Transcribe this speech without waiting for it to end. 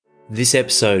This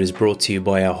episode is brought to you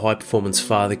by our High Performance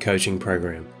Father Coaching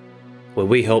Program, where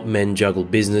we help men juggle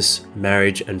business,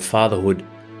 marriage, and fatherhood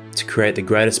to create the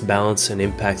greatest balance and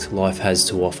impact life has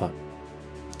to offer.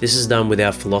 This is done with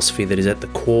our philosophy that is at the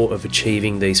core of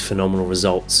achieving these phenomenal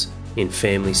results in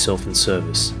family, self, and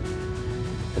service.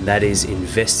 And that is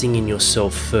investing in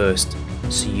yourself first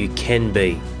so you can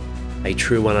be a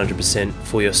true 100%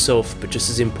 for yourself, but just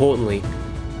as importantly,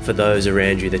 for those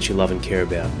around you that you love and care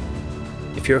about.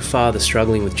 If you're a father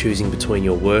struggling with choosing between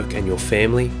your work and your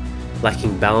family,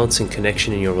 lacking balance and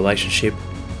connection in your relationship,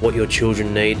 what your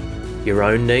children need, your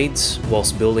own needs,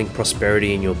 whilst building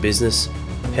prosperity in your business,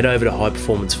 head over to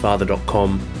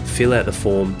highperformancefather.com, fill out the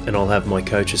form, and I'll have my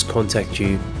coaches contact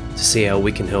you to see how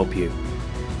we can help you.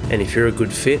 And if you're a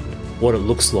good fit, what it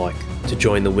looks like to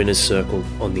join the winner's circle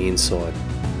on the inside.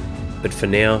 But for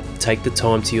now, take the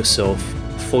time to yourself,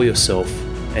 for yourself,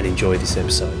 and enjoy this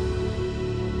episode.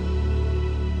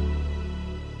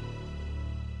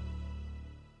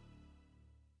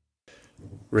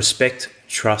 Respect,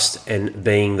 trust, and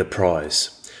being the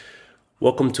prize.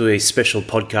 Welcome to a special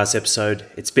podcast episode.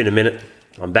 It's been a minute.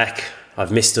 I'm back.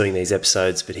 I've missed doing these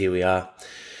episodes, but here we are.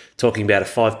 Talking about a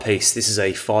 5-piece. This is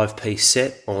a 5-piece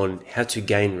set on how to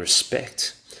gain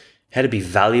respect, how to be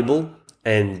valuable,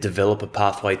 and develop a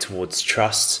pathway towards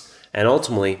trust, and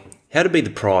ultimately, how to be the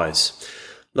prize.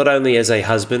 Not only as a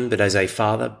husband, but as a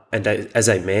father, and as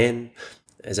a man,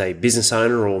 as a business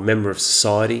owner or member of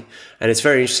society. And it's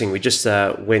very interesting. We just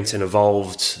went and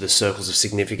evolved the circles of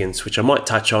significance, which I might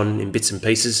touch on in bits and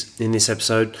pieces in this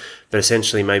episode, but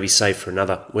essentially maybe save for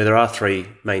another, where there are 3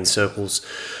 main circles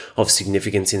of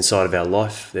significance inside of our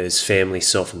life. There's family,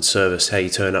 self, and service, how you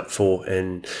turn up for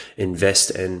and invest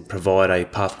and provide a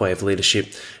pathway of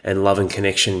leadership and love and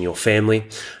connection in your family.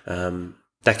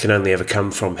 That can only ever come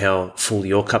from how full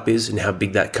your cup is and how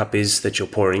big that cup is that you're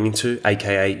pouring into,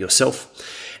 aka yourself.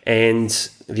 And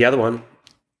the other one,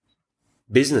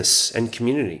 business and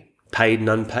community, paid and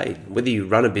unpaid. Whether you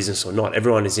run a business or not,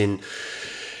 everyone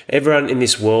in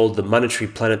this world, the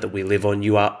monetary planet that we live on,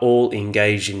 you are all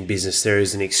engaged in business. There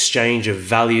is an exchange of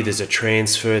value, there's a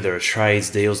transfer, there are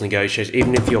trades, deals, negotiations.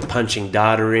 Even if you're punching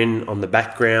data in on the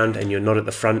background and you're not at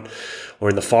the front or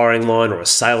in the firing line or a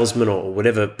salesman or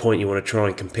whatever point you want to try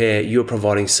and compare, you're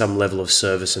providing some level of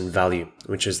service and value,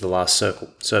 which is the last circle,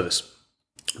 service.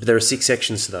 But there are 6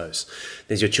 sections to those.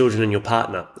 There's your children and your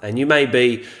partner. And you may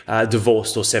be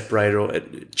divorced or separated, or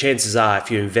chances are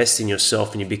if you invest in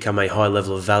yourself and you become a high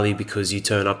level of value because you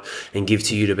turn up and give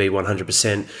to you to be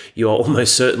 100%, you are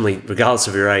almost certainly, regardless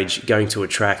of your age, going to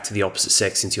attract the opposite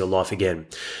sex into your life again.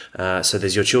 So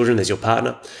there's your children, there's your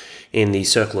partner. In the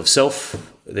circle of self,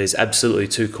 there's absolutely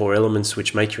 2 core elements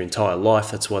which make your entire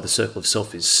life. That's why the circle of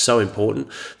self is so important.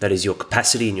 That is your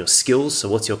capacity and your skills. So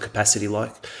what's your capacity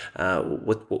like?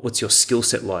 What's your skill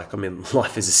set like? I mean,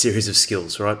 life is a series of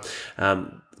skills, right?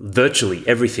 Virtually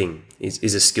everything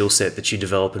is a skill set that you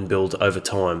develop and build over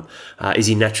time. Is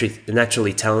he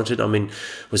naturally talented? I mean,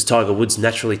 was Tiger Woods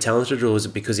naturally talented, or was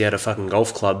it because he had a fucking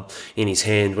golf club in his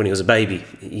hand when he was a baby?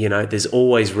 You know, there's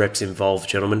always reps involved,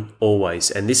 gentlemen, always.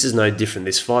 And this is no different.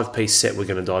 This 5-piece set we're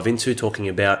going to dive into, talking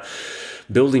about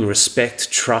building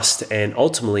respect, trust, and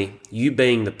ultimately you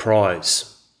being the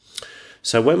prize.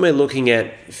 So when we're looking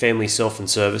at family, self, and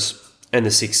service, and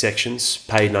the 6 sections,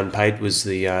 paid and unpaid was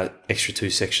the extra 2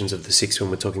 sections of the 6 when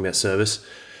we're talking about service.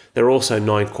 There are also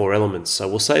 9 core elements, so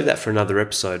we'll save that for another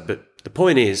episode. But the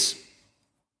point is,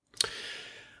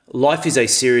 life is a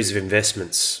series of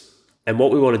investments. And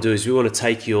what we want to do is we want to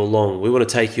take you along. We want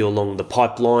to take you along the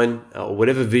pipeline or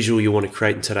whatever visual you want to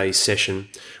create in today's session,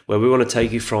 where we want to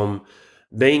take you from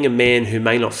being a man who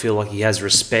may not feel like he has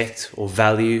respect or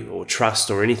value or trust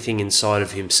or anything inside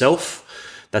of himself.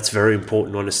 That's very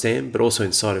important to understand, but also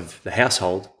inside of the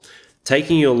household,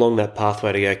 taking you along that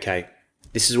pathway to go, okay,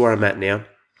 this is where I'm at now,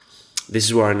 this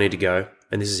is where I need to go,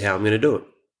 and this is how I'm going to do it.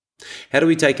 How do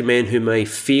we take a man who may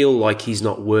feel like he's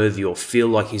not worthy or feel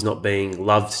like he's not being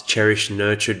loved, cherished,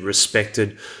 nurtured,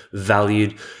 respected,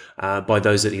 valued by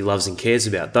those that he loves and cares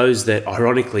about, those that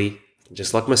ironically,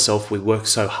 just like myself, we work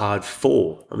so hard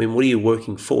for. I mean, what are you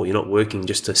working for? You're not working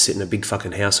just to sit in a big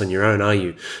fucking house on your own, are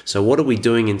you? So what are we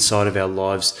doing inside of our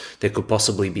lives that could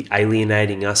possibly be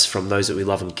alienating us from those that we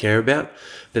love and care about?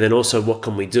 But then also, what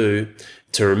can we do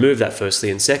to remove that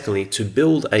firstly? And secondly, to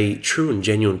build a true and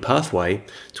genuine pathway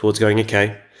towards going,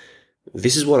 okay,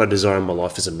 this is what I desire in my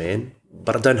life as a man,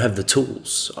 but I don't have the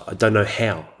tools. I don't know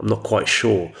how. I'm not quite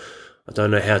sure. I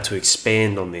don't know how to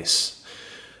expand on this.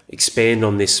 expand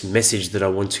on this message that I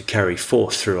want to carry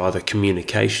forth through either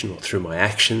communication or through my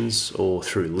actions or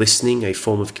through listening, a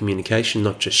form of communication,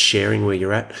 not just sharing where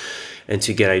you're at, and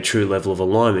to get a true level of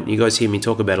alignment. You guys hear me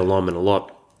talk about alignment a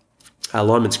lot.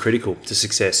 Alignment's critical to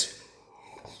success.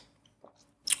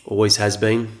 Always has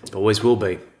been, always will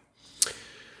be.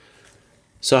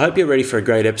 So I hope you're ready for a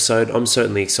great episode. I'm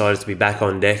certainly excited to be back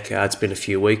on deck. It's been a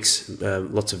few weeks,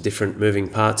 lots of different moving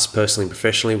parts, personally and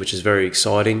professionally, which is very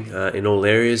exciting in all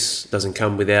areas. Doesn't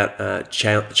come without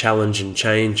challenge and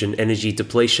change and energy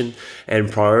depletion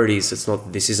and priorities. It's not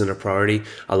that this isn't a priority.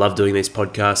 I love doing these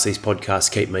podcasts. These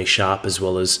podcasts keep me sharp, as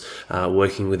well as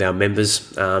working with our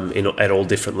members at all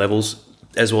different levels,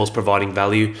 as well as providing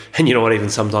value. And you know what, even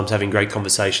sometimes having great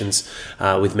conversations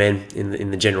with men in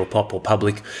the general pop or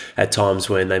public at times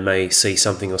when they may see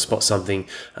something or spot something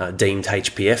deemed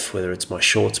HPF, whether it's my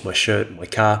shorts, my shirt, my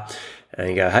car,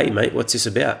 and you go, hey mate, what's this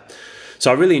about? So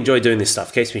I really enjoy doing this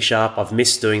stuff. Keeps me sharp. I've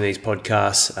missed doing these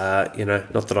podcasts.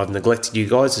 Not that I've neglected you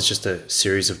guys. It's just a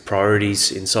series of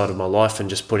priorities inside of my life and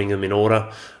just putting them in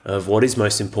order of what is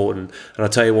most important. And I'll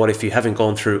tell you what, if you haven't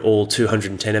gone through all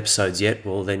 210 episodes yet,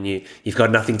 well, then you've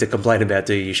got nothing to complain about,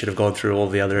 do you? You should have gone through all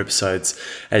the other episodes.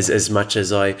 As much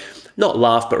as I not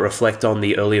laugh but reflect on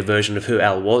the earlier version of who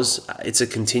Al was, it's a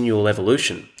continual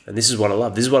evolution. And this is what I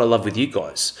love. This is what I love with you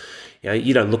guys.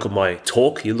 You don't look at my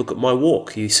talk, you look at my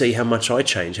walk. You see how much I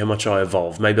change, how much I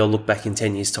evolve. Maybe I'll look back in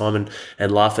 10 years' time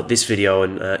and laugh at this video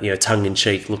and,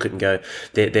 tongue-in-cheek, look at it and go,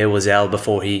 there was Al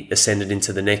before he ascended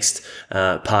into the next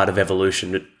part of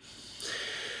evolution. But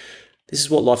this is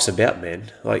what life's about,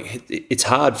 man. Like, it's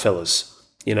hard, fellas,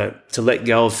 to let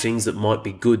go of things that might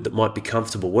be good, that might be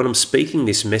comfortable. When I'm speaking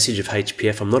this message of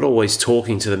HPF, I'm not always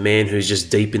talking to the man who's just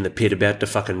deep in the pit about to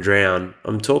fucking drown.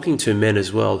 I'm talking to men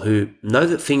as well who know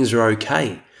that things are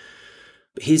okay.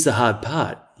 But here's the hard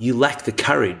part. You lack the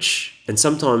courage, and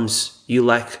sometimes you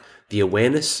lack the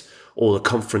awareness or the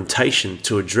confrontation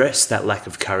to address that lack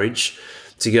of courage,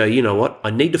 to go, you know what, I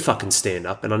need to fucking stand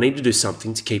up and I need to do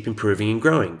something to keep improving and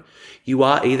growing. You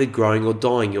are either growing or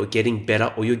dying. You're getting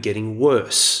better or you're getting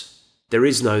worse. There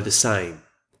is no the same.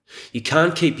 You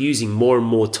can't keep using more and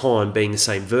more time being the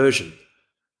same version.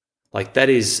 Like that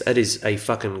is a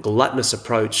fucking gluttonous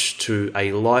approach to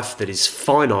a life that is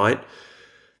finite,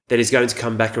 that is going to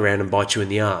come back around and bite you in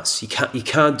the ass. You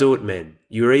can't do it, man.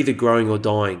 You're either growing or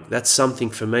dying. That's something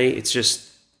for me.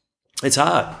 It's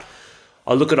hard.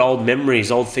 I look at old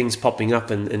memories, old things popping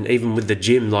up, and even with the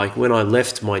gym, like when I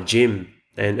left my gym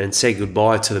and said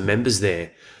goodbye to the members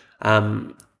there,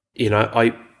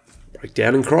 I broke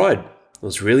down and cried. It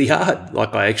was really hard.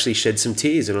 Like I actually shed some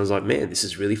tears and I was like, man, this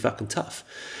is really fucking tough.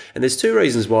 And there's two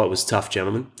reasons why it was tough,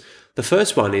 gentlemen. The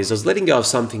first one is I was letting go of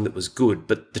something that was good,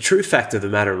 but the true fact of the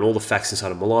matter and all the facts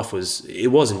inside of my life was it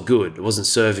wasn't good. It wasn't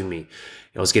serving me.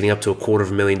 I was getting up to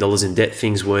 $250,000 in debt.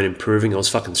 Things weren't improving. I was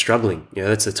fucking struggling.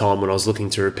 That's the time when I was looking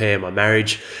to repair my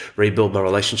marriage, rebuild my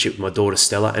relationship with my daughter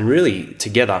Stella, and really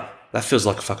together, that feels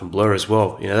like a fucking blur as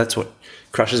well. That's what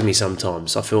crushes me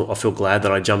sometimes. I feel glad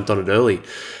that I jumped on it early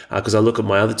because I look at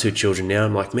my other two children now.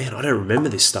 I'm like, man, I don't remember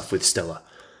this stuff with Stella.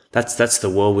 That's the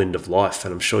whirlwind of life,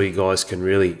 and I'm sure you guys can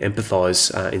really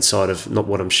empathize inside of not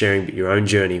what I'm sharing, but your own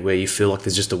journey, where you feel like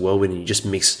there's just a whirlwind and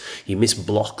you miss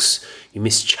blocks, you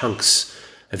miss chunks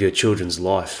of your children's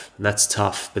life, and that's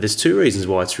tough. But there's two reasons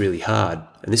why it's really hard,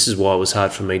 and this is why it was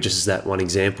hard for me, just as that one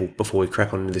example, before we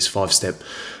crack on into this 5-step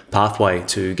pathway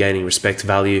to gaining respect,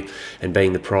 value, and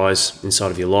being the prize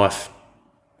inside of your life.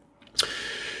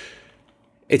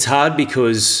 It's hard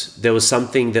because there was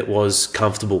something that was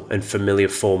comfortable and familiar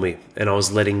for me, and I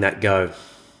was letting that go.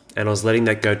 And I was letting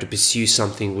that go to pursue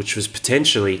something which was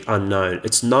potentially unknown.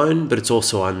 It's known, but it's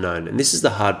also unknown. And this is the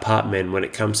hard part, man, when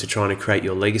it comes to trying to create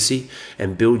your legacy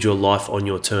and build your life on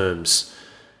your terms.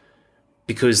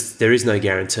 Because there is no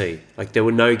guarantee. Like there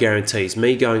were no guarantees.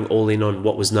 Me going all in on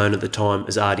what was known at the time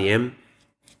as RDM,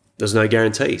 there's no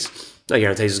guarantees. No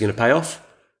guarantees it's going to pay off.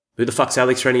 Who the fuck's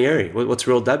Alex Ranieri? What's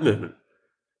Real Dad Movement?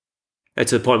 And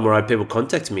to the point where I had people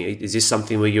contacting me, is this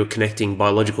something where you're connecting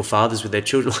biological fathers with their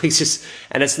children?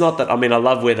 And it's not that, I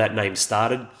love where that name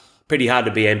started. Pretty hard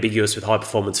to be ambiguous with high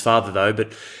performance father though,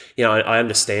 but I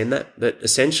understand that. But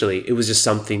essentially it was just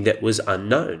something that was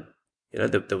unknown.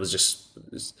 There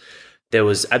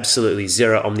was absolutely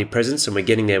zero omnipresence, and we're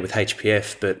getting there with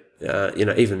HPF. But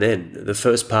even then, the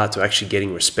first part to actually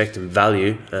getting respect and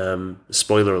value,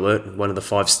 spoiler alert, one of the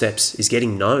 5 steps is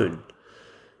getting known.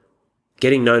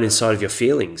 Getting known inside of your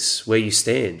feelings, where you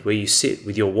stand, where you sit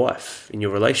with your wife in your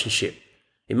relationship.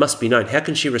 It must be known. How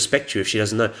can she respect you if she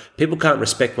doesn't know? People can't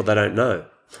respect what they don't know.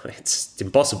 It's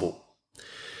impossible.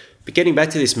 But getting back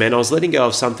to this, man, I was letting go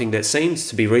of something that seems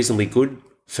to be reasonably good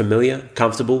familiar,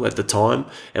 comfortable at the time,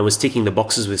 and was ticking the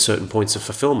boxes with certain points of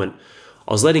fulfillment,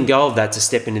 I was letting go of that to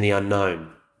step into the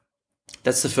unknown.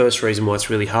 That's the first reason why it's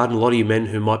really hard. And a lot of you men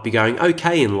who might be going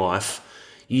okay in life,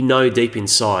 you know deep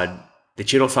inside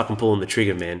that you're not fucking pulling the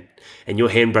trigger, man, and you're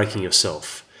handbraking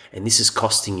yourself. And this is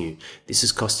costing you. This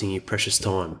is costing you precious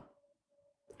time.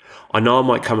 I know I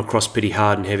might come across pretty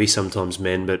hard and heavy sometimes,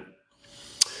 men, but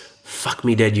fuck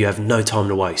me dead, you have no time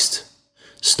to waste.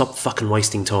 Stop fucking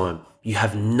wasting time. You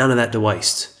have none of that to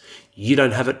waste. You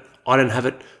don't have it. I don't have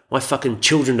it. My fucking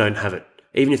children don't have it.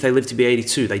 Even if they live to be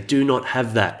 82, they do not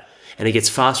have that. And it gets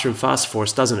faster and faster for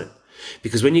us, doesn't it?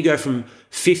 Because when you go from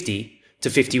 50 to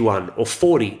 51 or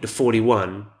 40 to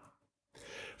 41,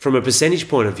 from a percentage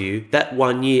point of view, that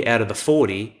 1 year out of the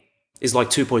 40 is like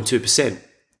 2.2%.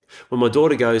 When my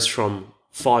daughter goes from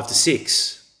 5 to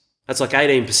 6, that's like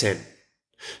 18%.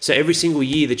 So every single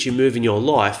year that you move in your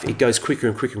life, it goes quicker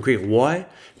and quicker and quicker. Why?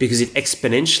 Because it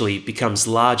exponentially becomes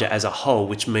larger as a whole,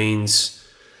 which means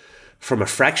from a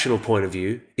fractional point of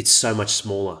view, it's so much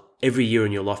smaller. Every year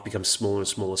in your life becomes smaller and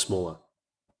smaller and smaller.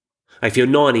 Like if you're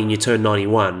 90 and you turn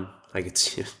 91, like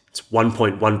it's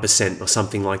 1.1% or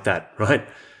something like that, right?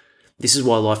 This is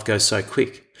why life goes so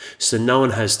quick. So no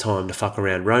one has time to fuck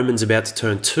around. Roman's about to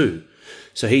turn 2.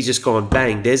 So he's just gone,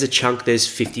 bang, there's a chunk, there's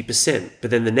 50%.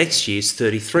 But then the next year's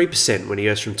 33% when he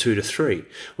goes from 2 to 3.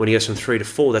 When he goes from 3 to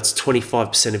 4, that's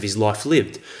 25% of his life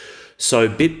lived. So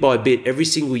bit by bit, every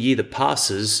single year that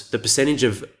passes, the percentage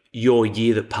of your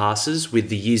year that passes with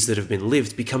the years that have been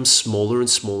lived becomes smaller and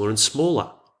smaller and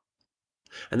smaller.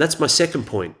 And that's my second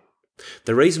point.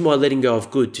 The reason why letting go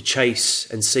of good to chase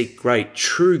and seek great,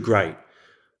 true great,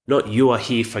 not you are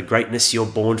here for greatness, you're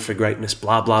born for greatness,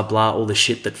 blah, blah, blah, all the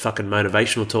shit that fucking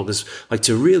motivational talk is, like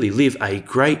to really live a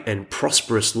great and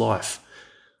prosperous life,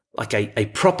 like a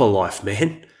proper life,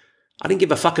 man. I don't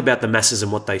give a fuck about the masses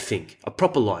and what they think. A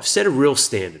proper life, set a real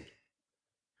standard.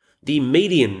 The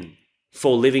median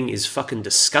for living is fucking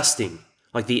disgusting.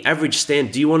 Like the average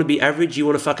stand, do you want to be average? You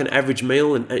want a fucking average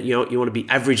meal and you want to be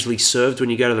averagely served when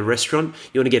you go to the restaurant?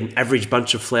 You want to get an average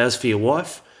bunch of flowers for your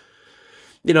wife?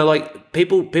 Like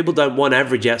people don't want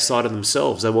average outside of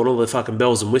themselves. They want all the fucking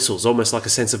bells and whistles, almost like a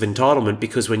sense of entitlement,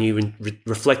 because when you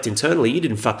reflect internally, you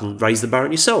didn't fucking raise the bar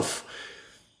on yourself.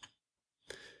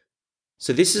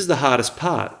 So this is the hardest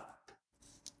part.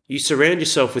 You surround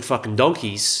yourself with fucking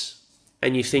donkeys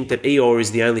and you think that Eeyore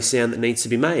is the only sound that needs to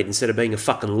be made instead of being a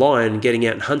fucking lion and getting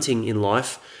out and hunting in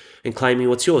life and claiming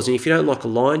what's yours. And if you don't like a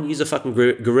lion, use a fucking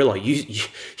gorilla,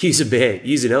 use a bear,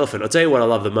 use an elephant. I'll tell you what I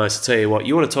love the most. I'll tell you what,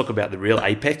 you want to talk about the real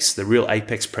apex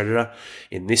predator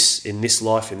in this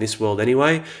life, in this world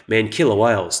anyway, man, killer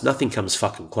whales. Nothing comes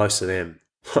fucking close to them.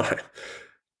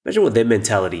 Imagine what their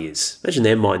mentality is. Imagine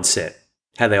their mindset,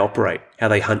 how they operate, how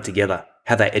they hunt together,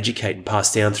 how they educate and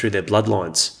pass down through their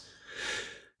bloodlines.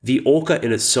 The orca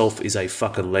in itself is a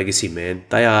fucking legacy, man.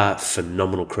 They are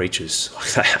phenomenal creatures.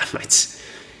 They are, mates.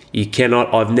 You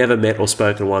cannot, I've never met or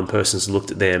spoken to one person who's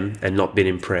looked at them and not been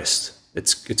impressed.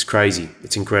 It's crazy.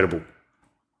 It's incredible.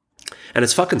 And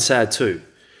it's fucking sad too.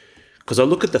 Because I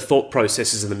look at the thought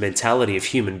processes and the mentality of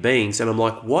human beings and I'm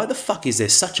like, why the fuck is there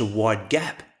such a wide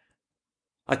gap?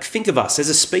 Like think of us as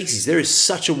a species. There is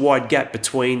such a wide gap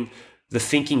between the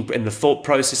thinking and the thought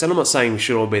process. And I'm not saying we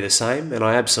should all be the same. And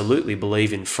I absolutely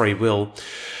believe in free will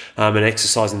and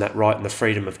exercising that right and the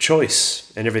freedom of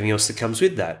choice and everything else that comes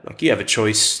with that. Like you have a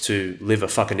choice to live a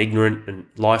fucking ignorant and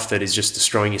life that is just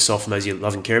destroying yourself and those you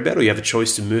love and care about, or you have a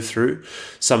choice to move through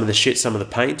some of the shit, some of the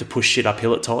pain, to push shit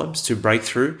uphill at times, to break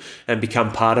through and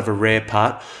become part of a rare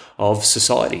part of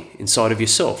society inside of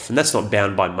yourself. And that's not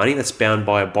bound by money. That's bound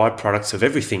by a byproduct of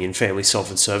everything in family, self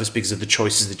and service because of the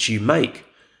choices that you make.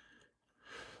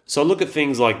 So I look at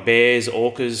things like bears,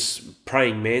 orcas,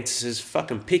 praying mantises,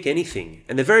 fucking pick anything.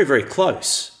 And they're very, very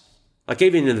close. Like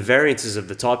even in the variances of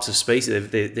the types of species,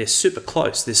 they're super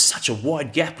close. There's such a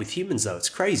wide gap with humans though. It's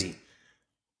crazy.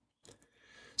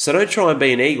 So don't try and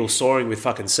be an eagle soaring with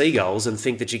fucking seagulls and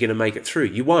think that you're going to make it through.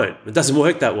 You won't. It doesn't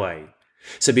work that way.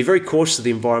 So be very cautious of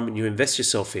the environment you invest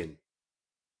yourself in.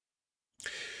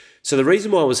 So the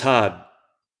reason why it was hard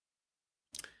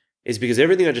is because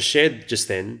everything I just shared just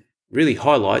then really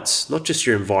highlights not just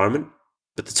your environment,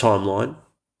 but the timeline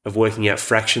of working out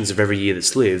fractions of every year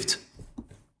that's lived.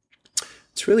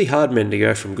 It's really hard, men, to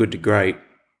go from good to great.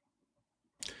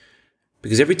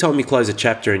 Because every time you close a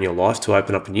chapter in your life to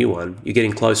open up a new one, you're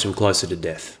getting closer and closer to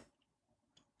death.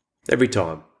 Every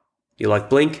time. You're like,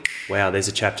 blink, wow, there's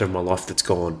a chapter of my life that's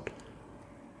gone.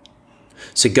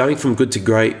 So going from good to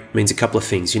great means a couple of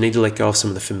things. You need to let go of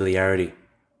some of the familiarity.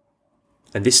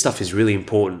 And this stuff is really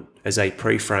important as a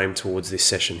pre-frame towards this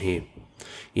session here.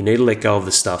 You need to let go of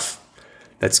the stuff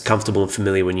that's comfortable and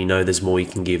familiar when you know there's more you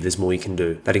can give, there's more you can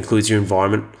do. That includes your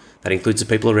environment, that includes the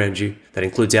people around you, that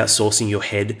includes outsourcing your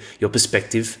head, your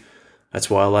perspective. That's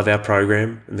why I love our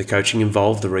program and the coaching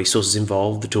involved, the resources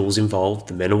involved, the tools involved,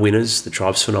 the men are winners, the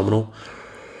tribe's phenomenal.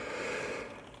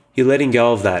 You're letting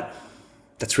go of that.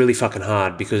 That's really fucking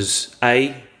hard because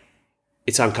A,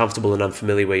 it's uncomfortable and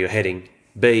unfamiliar where you're heading.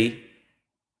 B,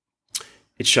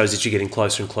 it shows that you're getting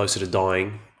closer and closer to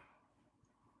dying.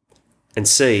 And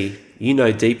C, you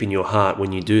know deep in your heart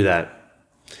when you do that,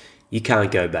 you can't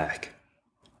go back.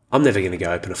 I'm never going to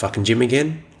go open a fucking gym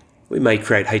again. We may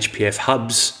create HPF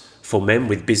hubs for men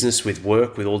with business, with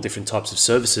work, with all different types of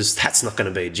services. That's not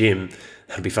going to be a gym.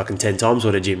 That'll be fucking 10 times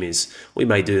what a gym is. We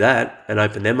may do that and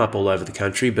open them up all over the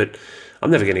country, but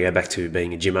I'm never going to go back to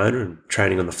being a gym owner and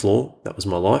training on the floor. That was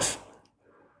my life.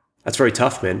 That's very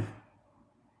tough, man.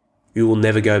 You will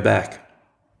never go back.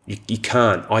 You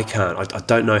can't. I can't. I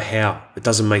don't know how. It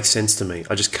doesn't make sense to me.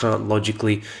 I just can't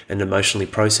logically and emotionally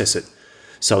process it.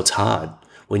 So it's hard.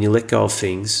 When you let go of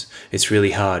things, it's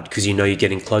really hard because you know you're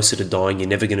getting closer to dying. You're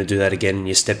never going to do that again and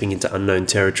you're stepping into unknown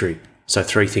territory. So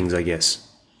 3 things, I guess.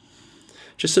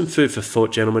 Just some food for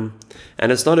thought, gentlemen.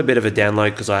 And it's not a bit of a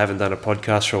download because I haven't done a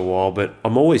podcast for a while, but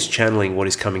I'm always channeling what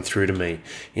is coming through to me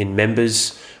in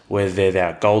members, whether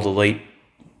they're gold elite,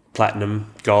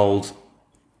 platinum, gold,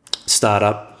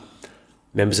 startup,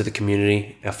 members of the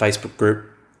community, our Facebook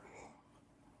group.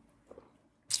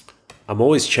 I'm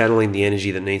always channeling the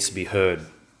energy that needs to be heard.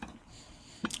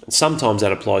 And sometimes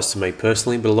that applies to me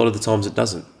personally, but a lot of the times it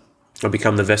doesn't. I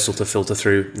become the vessel to filter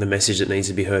through the message that needs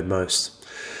to be heard most.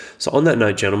 So on that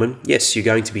note, gentlemen, yes, you're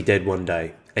going to be dead one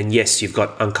day. And yes, you've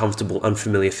got uncomfortable,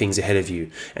 unfamiliar things ahead of you.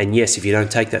 And yes, if you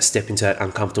don't take that step into that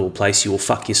uncomfortable place, you will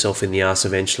fuck yourself in the ass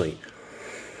eventually.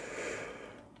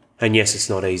 And yes, it's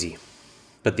not easy.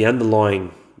 But the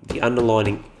underlying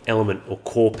element or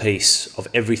core piece of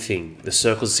everything, the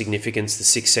circle's significance, the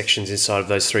 6 sections inside of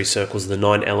those 3 circles, the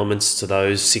 9 elements to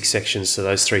those 6 sections to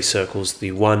those 3 circles,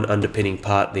 the one underpinning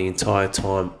part the entire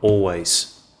time,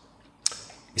 always,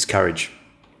 is courage.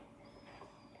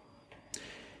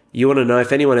 You want to know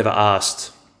if anyone ever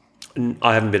asked, and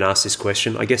I haven't been asked this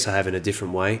question, I guess I have in a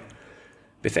different way,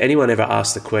 but if anyone ever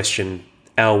asked the question,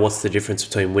 Al, what's the difference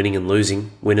between winning and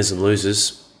losing, winners and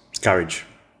losers? It's courage.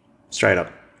 Straight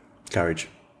up, courage.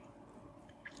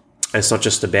 And it's not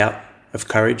just a bout of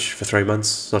courage for 3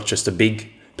 months. It's not just a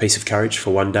big piece of courage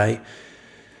for one day.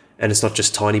 And it's not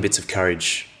just tiny bits of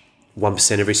courage,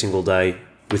 1% every single day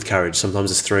with courage.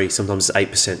 Sometimes it's 3, sometimes it's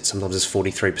 8%, sometimes it's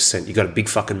 43%. You got a big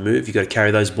fucking move. You got to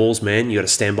carry those balls, man. You got to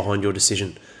stand behind your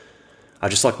decision.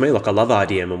 Just like me, I love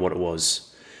RDM and what it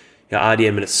was.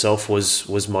 RDM in itself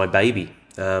was my baby.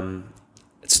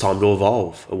 It's time to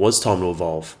evolve. It was time to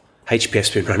evolve. HPF's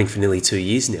been running for nearly 2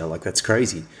 years now. That's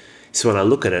crazy. So when I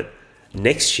look at it,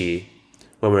 next year,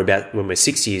 when we're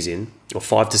 6 years in, or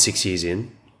 5 to 6 years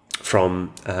in,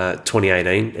 from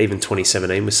 2018, even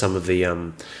 2017, with some of the,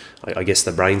 I guess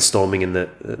the brainstorming and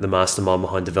the mastermind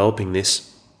behind developing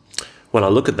this. When I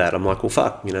look at that, I'm like, well,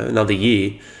 fuck, another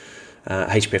year,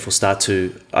 HPF will start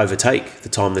to overtake the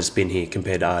time that it's been here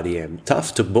compared to RDM.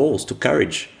 Tough, took balls, took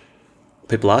courage.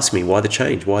 People ask me, why the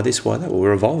change? Why this? Why that? Well,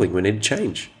 we're evolving. We need to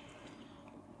change.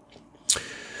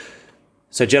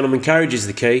 So, gentlemen, courage is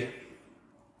the key.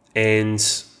 And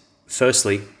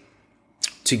firstly,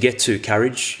 to get to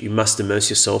courage, you must immerse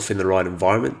yourself in the right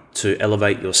environment to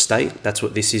elevate your state. That's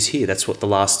what this is here. That's what the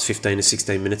last 15 to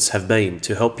 16 minutes have been,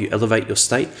 to help you elevate your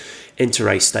state, enter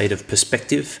a state of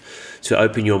perspective, to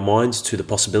open your mind to the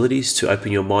possibilities, to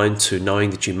open your mind to knowing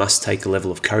that you must take a level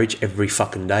of courage every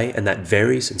fucking day, and that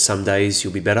varies, and some days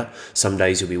you'll be better, some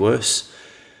days you'll be worse.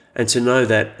 And to know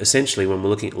that essentially when we're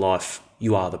looking at life,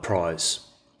 you are the prize.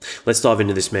 Let's dive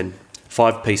into this, men.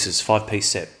 5 pieces, 5-piece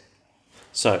set.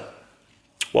 So,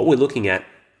 what we're looking at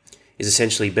is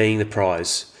essentially being the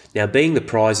prize. Now, being the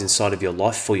prize inside of your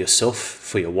life for yourself,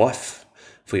 for your wife,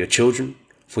 for your children,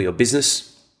 for your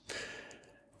business.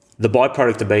 The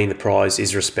byproduct of being the prize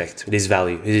is respect. It is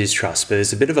value. It is trust. But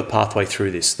there's a bit of a pathway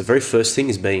through this. The very first thing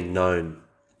is being known.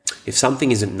 If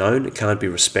something isn't known, it can't be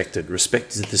respected.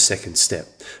 Respect is the second step.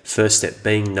 First step,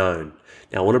 being known.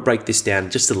 Now, I want to break this down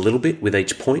just a little bit with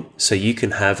each point so you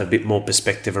can have a bit more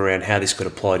perspective around how this could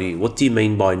apply to you. What do you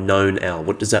mean by known, Al?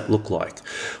 What does that look like?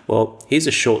 Well, here's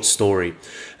a short story,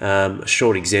 a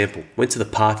short example. Went to the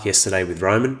park yesterday with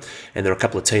Roman, and there were a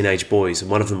couple of teenage boys, and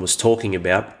one of them was talking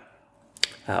about,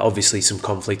 obviously, some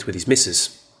conflict with his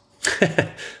missus.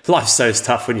 Life's so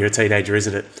tough when you're a teenager,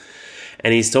 isn't it?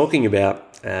 And he's talking about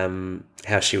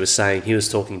how she was saying, he was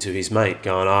talking to his mate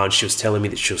going, and she was telling me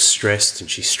that she was stressed and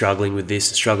she's struggling with this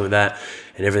and struggling with that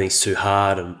and everything's too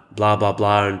hard and blah, blah,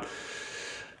 blah. And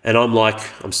And I'm like,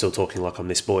 I'm still talking like I'm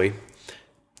this boy.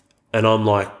 And I'm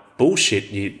like, bullshit,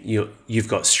 you've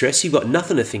got stress. You've got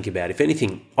nothing to think about. If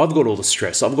anything, I've got all the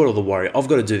stress. I've got all the worry. I've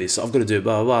got to do this. I've got to do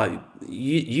blah, blah, blah.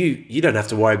 You don't have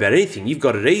to worry about anything. You've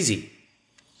got it easy.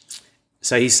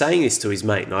 So he's saying this to his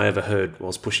mate, and I overheard while I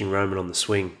was pushing Roman on the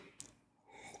swing.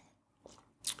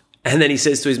 And then he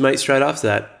says to his mate straight after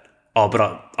that, oh, but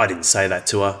I didn't say that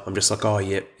to her. I'm just like, oh,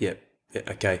 yeah,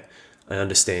 okay, I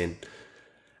understand.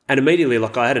 And immediately,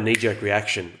 like, I had a knee-jerk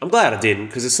reaction. I'm glad I didn't,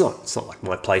 because it's not like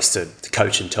my place to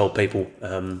coach and tell people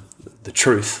the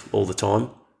truth all the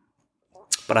time.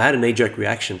 But I had a knee-jerk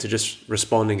reaction to just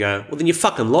respond and go, well, then you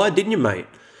fucking lied, didn't you, mate?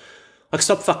 Like,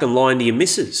 stop fucking lying to your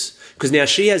missus. Because now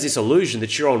she has this illusion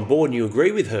that you're on board and you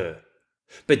agree with her.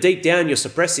 But deep down, you're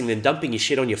suppressing and dumping your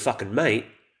shit on your fucking mate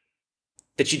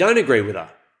that you don't agree with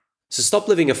her. So stop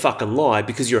living a fucking lie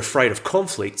because you're afraid of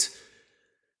conflict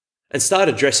and start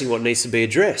addressing what needs to be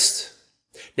addressed.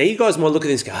 Now, you guys might look at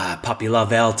this and go, puppy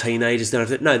love, Al, teenagers don't have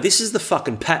that. No, this is the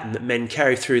fucking pattern that men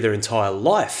carry through their entire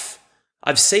life.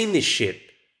 I've seen this shit.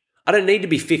 I don't need to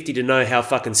be 50 to know how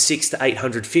fucking 600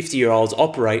 to 850-year-olds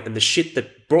operate and the shit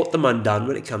that brought them undone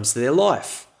when it comes to their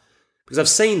life. Because I've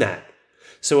seen that.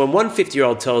 So when one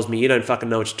 50-year-old tells me you don't fucking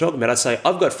know what you're talking about, I say,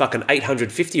 I've got fucking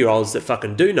 850-year-olds that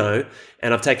fucking do know,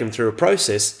 and I've taken them through a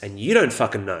process, and you don't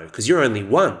fucking know, because you're only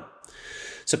one.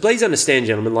 So please understand,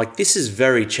 gentlemen, like, this is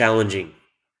very challenging.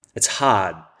 It's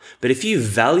hard. But if you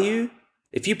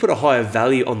put a higher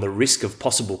value on the risk of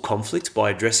possible conflict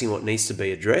by addressing what needs to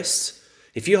be addressed,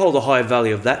 if you hold a higher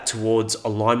value of that towards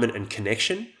alignment and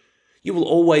connection, you will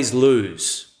always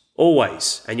lose.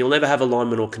 Always. And you'll never have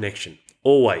alignment or connection.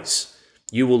 Always.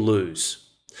 You will lose.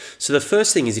 So the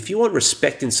first thing is, if you want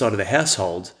respect inside of the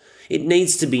household, it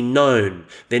needs to be known.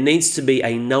 There needs to be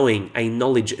a knowing, a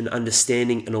knowledge, an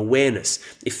understanding, an awareness.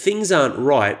 If things aren't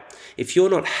right, if you're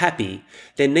not happy,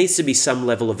 there needs to be some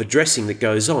level of addressing that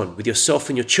goes on with yourself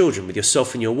and your children, with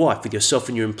yourself and your wife, with yourself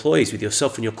and your employees, with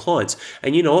yourself and your clients.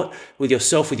 And you know what? With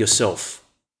yourself.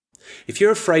 If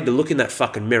you're afraid to look in that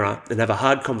fucking mirror and have a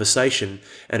hard conversation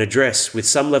and address with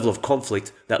some level of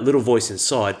conflict that little voice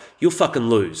inside, you'll fucking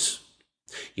lose.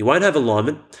 You won't have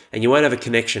alignment and you won't have a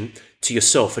connection to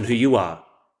yourself and who you are.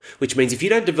 Which means if you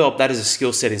don't develop that as a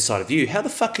skill set inside of you, how the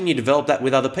fuck can you develop that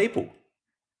with other people?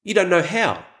 You don't know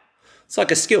how. It's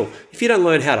like a skill. If you don't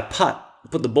learn how to putt,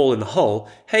 put the ball in the hole,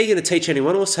 how are you going to teach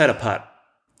anyone else how to putt?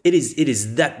 It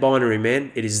is that binary,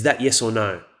 man. It is that yes or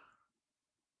no.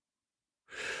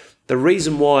 The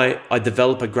reason why I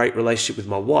develop a great relationship with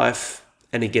my wife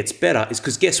and it gets better is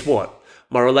because guess what?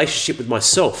 My relationship with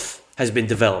myself has been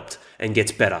developed and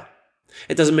gets better.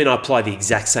 It doesn't mean I apply the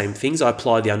exact same things. I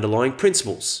apply the underlying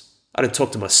principles. I don't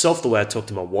talk to myself the way I talk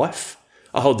to my wife.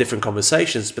 I hold different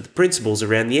conversations, but the principles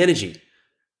around the energy.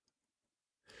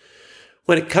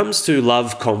 When it comes to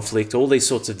love, conflict, all these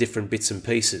sorts of different bits and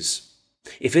pieces,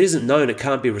 if it isn't known, it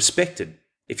can't be respected.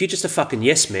 If you're just a fucking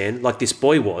yes man, like this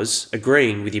boy was,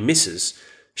 agreeing with your missus,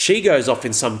 she goes off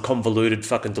in some convoluted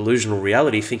fucking delusional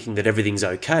reality thinking that everything's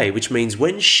okay, which means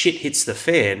when shit hits the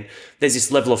fan, there's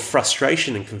this level of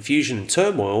frustration and confusion and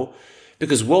turmoil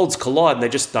because worlds collide and they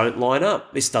just don't line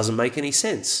up. This doesn't make any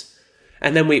sense.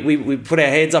 And then we put our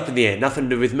hands up in the air, nothing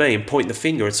to do with me, and point the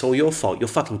finger, it's all your fault. You're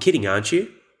fucking kidding, aren't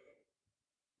you?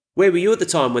 Where were you at the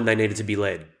time when they needed to be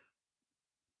led?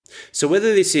 So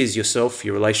whether this is yourself,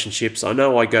 your relationships, I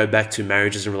know I go back to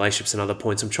marriages and relationships and other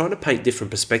points. I'm trying to paint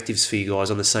different perspectives for you guys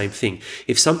on the same thing.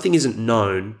 If something isn't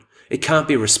known, it can't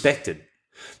be respected.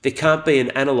 There can't be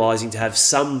an analysing to have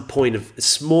some point of a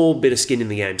small bit of skin in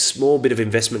the game, small bit of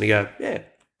investment to go, yeah,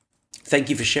 thank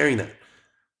you for sharing that.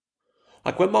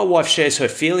 Like when my wife shares her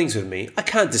feelings with me, I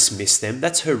can't dismiss them.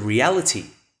 That's her reality.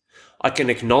 I can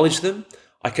acknowledge them.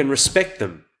 I can respect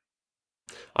them.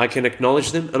 I can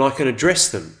acknowledge them and I can address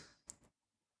them.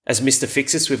 As Mr.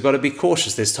 Fixits, we've got to be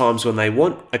cautious. There's times when they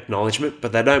want acknowledgement,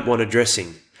 but they don't want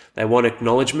addressing. They want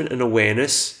acknowledgement and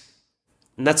awareness,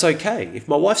 and that's okay. If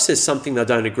my wife says something I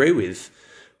don't agree with,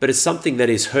 but it's something that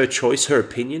is her choice, her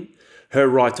opinion, her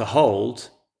right to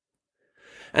hold,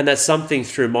 and that something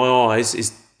through my eyes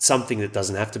is something that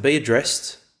doesn't have to be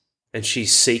addressed, and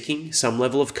she's seeking some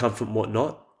level of comfort and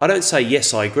whatnot, I don't say,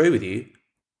 yes, I agree with you.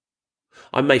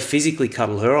 I may physically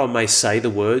cuddle her. I may say the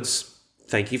words,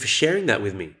 thank you for sharing that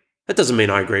with me. That doesn't mean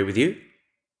I agree with you.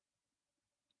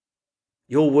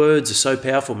 Your words are so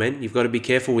powerful, man. You've got to be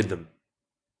careful with them.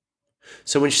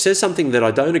 So when she says something that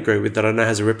I don't agree with, that I know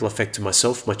has a ripple effect to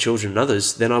myself, my children and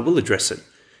others, then I will address it.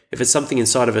 If it's something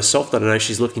inside of herself that I know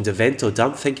she's looking to vent or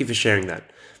dump, thank you for sharing that.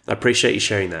 I appreciate you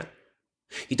sharing that.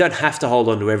 You don't have to hold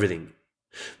on to everything.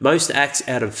 Most acts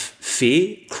out of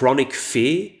fear, chronic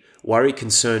fear, worry,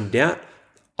 concern, doubt,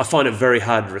 I find it very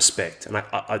hard to respect, and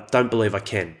I don't believe I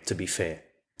can, to be fair.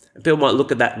 And people might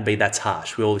look at that and be, that's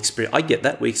harsh. We all experience, I get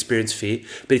that, we experience fear,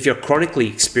 but if you're chronically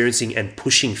experiencing and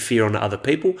pushing fear onto other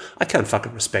people, I can't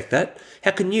fucking respect that.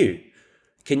 How can you?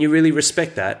 Can you really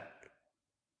respect that?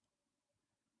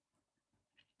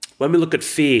 When we look at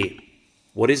fear,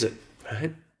 what is it,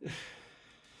 right?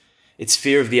 It's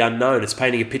fear of the unknown. It's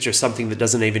painting a picture of something that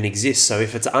doesn't even exist. So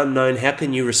if it's unknown, how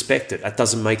can you respect it? That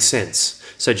doesn't make sense.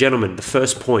 So gentlemen, the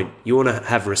first point, you want to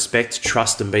have respect,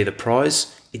 trust, and be the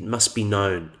prize, it must be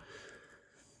known.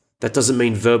 That doesn't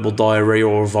mean verbal diarrhea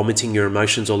or vomiting your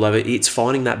emotions all over. It's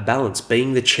finding that balance,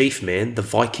 being the chief, man, the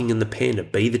Viking and the panda.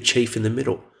 Be the chief in the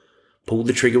middle. Pull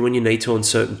the trigger when you need to on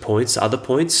certain points. Other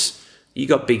points, you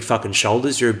got big fucking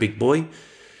shoulders. You're a big boy.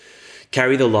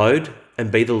 Carry the load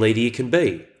and be the leader you can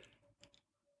be.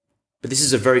 But this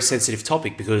is a very sensitive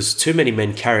topic because too many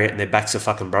men carry it and their backs are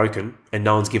fucking broken and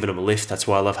no one's giving them a lift. That's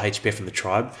why I love HPF and the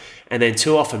tribe. And then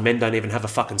too often men don't even have a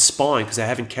fucking spine because they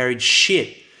haven't carried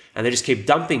shit and they just keep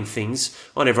dumping things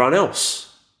on everyone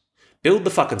else. Build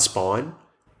the fucking spine,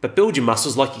 but build your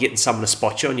muscles like you're getting someone to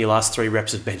spot you on your last 3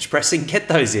 reps of bench pressing. Get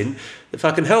those in that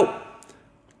fucking help.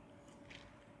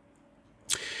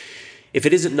 If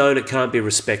it isn't known, it can't be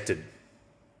respected.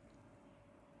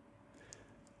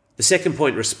 The second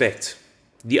point, respect.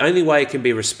 The only way it can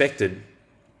be respected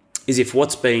is if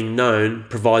what's being known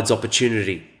provides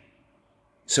opportunity.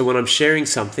 So when I'm sharing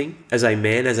something as a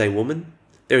man, as a woman,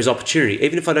 there is opportunity.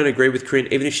 Even if I don't agree with Corinne,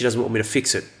 even if she doesn't want me to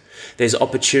fix it, there's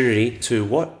opportunity to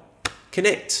what?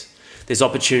 Connect. There's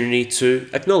opportunity to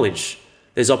acknowledge.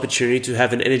 There's opportunity to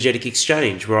have an energetic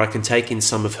exchange where I can take in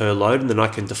some of her load and then I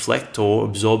can deflect or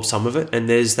absorb some of it. And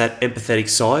there's that empathetic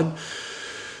side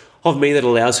of me that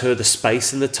allows her the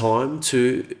space and the time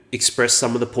to express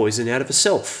some of the poison out of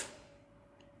herself.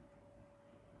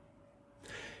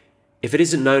 If it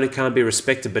isn't known, it can't be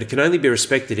respected, but it can only be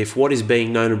respected if what is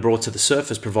being known and brought to the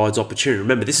surface provides opportunity.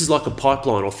 Remember, this is like a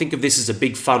pipeline, or think of this as a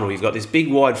big funnel. You've got this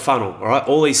big wide funnel, all right?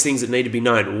 All these things that need to be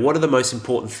known. What are the most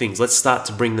important things? Let's start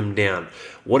to bring them down.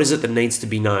 What is it that needs to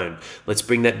be known? Let's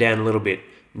bring that down a little bit.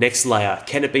 Next layer,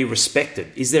 can it be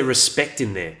respected? Is there respect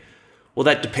in there? Well,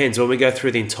 that depends. When we go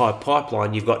through the entire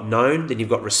pipeline, you've got known, then you've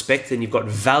got respect, then you've got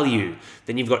value,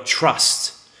 then you've got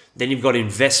trust, then you've got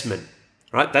investment,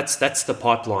 right? That's the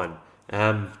pipeline.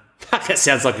 That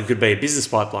sounds like it could be a business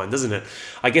pipeline, doesn't it?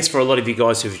 I guess for a lot of you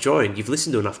guys who've joined, you've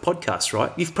listened to enough podcasts,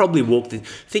 right? You've probably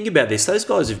think about this. Those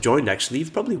guys who've joined, actually,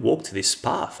 you've probably walked this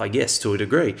path, I guess, to a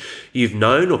degree. You've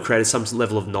known or created some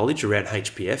level of knowledge around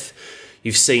HPF.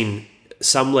 You've seen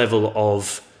some level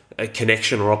of a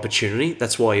connection or opportunity.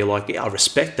 That's why you're like, yeah, I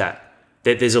respect that.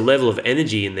 That there's a level of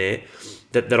energy in there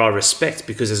that I respect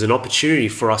because there's an opportunity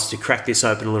for us to crack this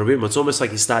open a little bit more. It's almost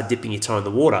like you start dipping your toe in the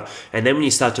water. And then when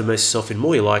you start to immerse yourself in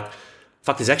more, you're like,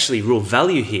 fuck, there's actually real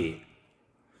value here.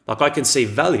 Like I can see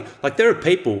value. Like there are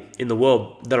people in the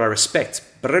world that I respect,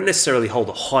 but I don't necessarily hold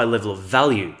a high level of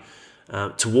value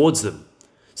towards them.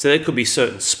 So there could be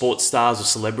certain sports stars or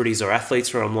celebrities or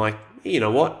athletes where I'm like, you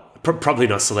know what? Probably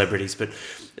not celebrities, but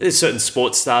there's certain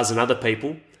sports stars and other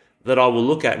people that I will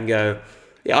look at and go,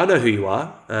 yeah, I know who you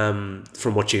are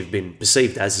from what you've been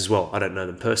perceived as well. I don't know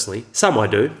them personally. Some I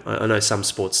do. I know some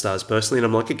sports stars personally, and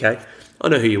I'm like, okay, I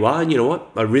know who you are, and you know what?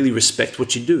 I really respect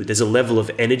what you do. There's a level of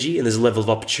energy and there's a level of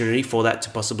opportunity for that to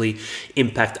possibly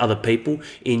impact other people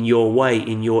in your way,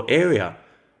 in your area.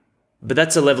 But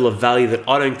that's a level of value that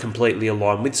I don't completely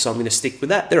align with, so I'm going to stick with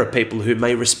that. There are people who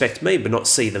may respect me but not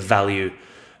see the value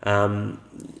in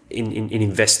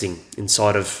investing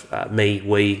inside of me,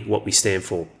 we, what we stand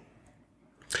for.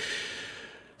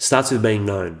 Starts with being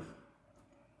known.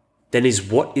 Then is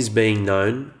what is being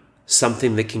known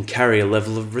something that can carry a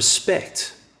level of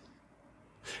respect?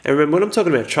 And remember, when I'm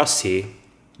talking about trust here,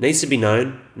 it needs to be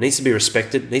known, it needs to be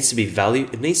respected, it needs to be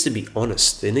valued, it needs to be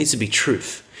honest, there needs to be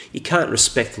truth. You can't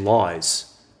respect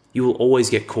lies. You will always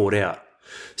get caught out.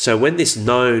 So when this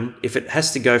known, if it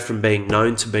has to go from being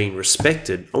known to being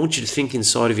respected, I want you to think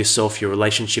inside of yourself, your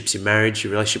relationships, your marriage,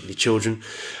 your relationship with your children,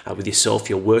 with yourself,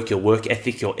 your work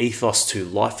ethic, your ethos to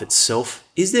life itself.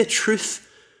 Is there truth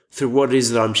through what it is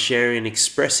that I'm sharing and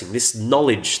expressing? This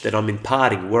knowledge that I'm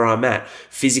imparting, where I'm at,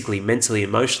 physically, mentally,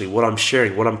 emotionally, what I'm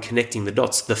sharing, what I'm connecting the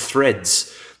dots, the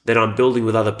threads that I'm building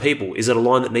with other people. Is it a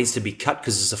line that needs to be cut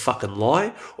because it's a fucking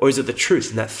lie? Or is it the truth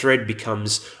and that thread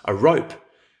becomes a rope?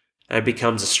 And it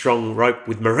becomes a strong rope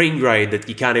with marine grade that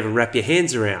you can't even wrap your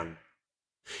hands around.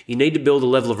 You need to build a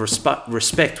level of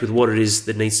respect with what it is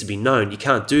that needs to be known. You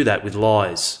can't do that with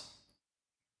lies.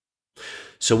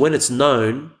 So when it's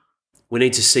known, we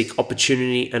need to seek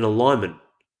opportunity and alignment.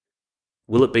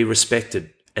 Will it be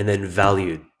respected? and then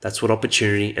valued. That's what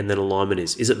opportunity and then alignment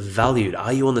is. Is it valued?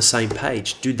 Are you on the same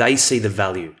page? Do they see the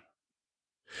value?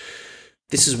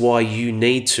 This is why you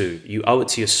owe it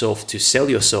to yourself to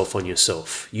sell yourself on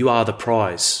yourself. You are the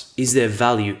prize. Is there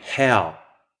value? How?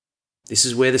 This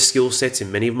is where the skill sets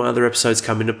in many of my other episodes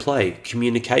come into play.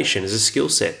 Communication is a skill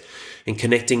set, and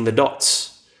connecting the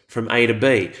dots from A to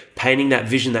B, painting that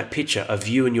vision, that picture of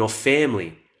you and your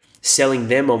family, selling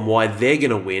them on why they're going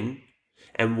to win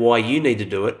and why you need to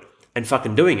do it, and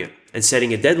fucking doing it and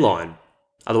setting a deadline.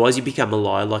 Otherwise you become a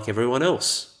liar like everyone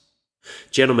else.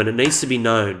 Gentlemen, it needs to be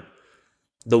known.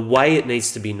 The way it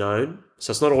needs to be known,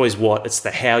 so it's not always what, it's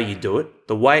the how you do it.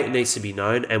 The way it needs to be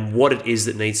known and what it is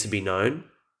that needs to be known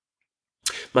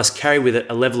must carry with it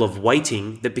a level of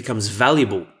weighting that becomes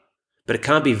valuable. But it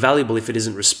can't be valuable if it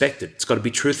isn't respected. It's got to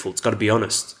be truthful. It's got to be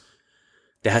honest.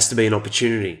 There has to be an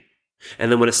opportunity.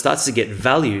 And then when it starts to get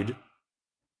valued,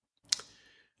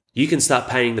 you can start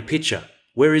painting the picture.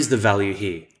 Where is the value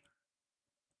here?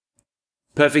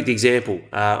 Perfect example.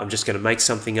 I'm just going to make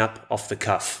something up off the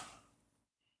cuff.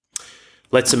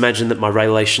 Let's imagine that my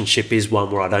relationship is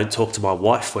one where I don't talk to my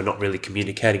wife. We're not really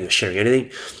communicating or sharing anything.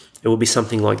 It will be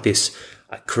something like this.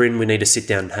 Corinne, we need to sit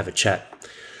down and have a chat.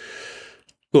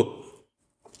 Look,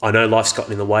 I know life's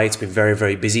gotten in the way. It's been very,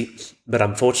 very busy. But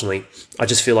unfortunately, I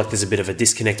just feel like there's a bit of a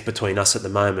disconnect between us at the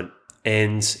moment.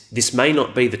 And this may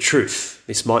not be the truth.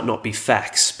 This might not be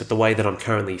facts. But the way that I'm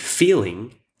currently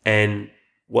feeling and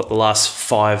what the last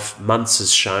 5 months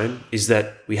has shown is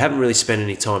that we haven't really spent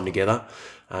any time together.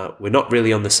 We're not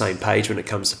really on the same page when it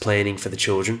comes to planning for the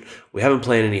children. We haven't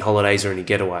planned any holidays or any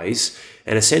getaways.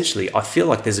 And essentially, I feel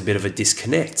like there's a bit of a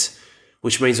disconnect,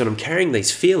 which means when I'm carrying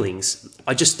these feelings,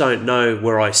 I just don't know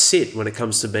where I sit when it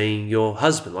comes to being your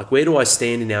husband. Like, where do I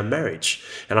stand in our marriage?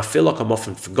 And I feel like I'm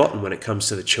often forgotten when it comes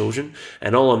to the children.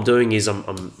 And all I'm doing is I'm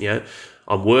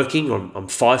working, or I'm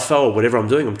FIFO or whatever I'm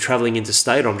doing. I'm traveling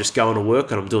interstate, or I'm just going to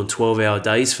work and I'm doing 12-hour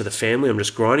days for the family. I'm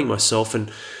just grinding myself, and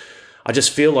I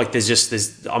just feel like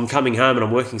I'm coming home and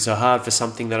I'm working so hard for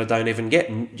something that I don't even get.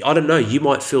 And I don't know, you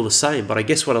might feel the same, but I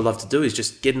guess what I love to do is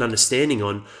just get an understanding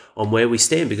on where we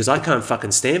stand, because I can't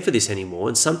fucking stand for this anymore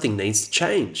and something needs to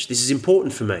change. This is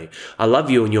important for me. I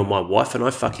love you and you're my wife, and I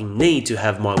fucking need to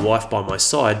have my wife by my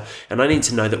side, and I need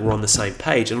to know that we're on the same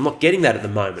page, and I'm not getting that at the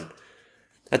moment.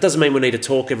 That doesn't mean we need to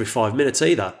talk every 5 minutes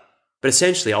either, but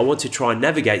essentially I want to try and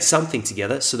navigate something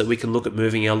together so that we can look at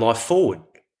moving our life forward.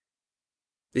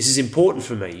 This is important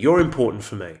for me. You're important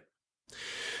for me.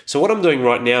 So what I'm doing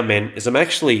right now, man, is I'm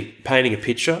actually painting a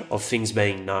picture of things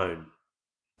being known.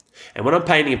 And when I'm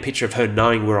painting a picture of her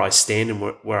knowing where I stand and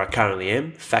where I currently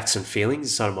am, facts and feelings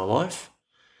inside of my life,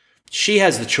 she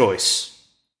has the choice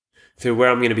through where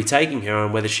I'm going to be taking her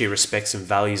and whether she respects and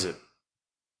values it.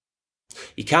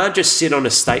 You can't just sit on a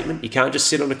statement. You can't just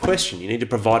sit on a question. You need to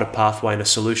provide a pathway and a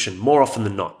solution more often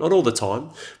than not. Not all the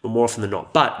time, but more often than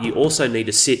not. But you also need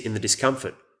to sit in the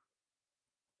discomfort.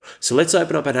 So let's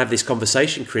open up and have this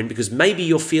conversation, Corinne, because maybe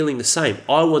you're feeling the same.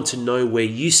 I want to know where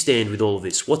you stand with all of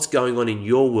this. What's going on in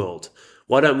your world?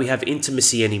 Why don't we have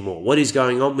intimacy anymore? What is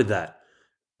going on with that?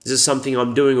 Is this something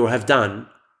I'm doing or have done?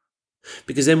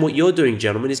 Because then what you're doing,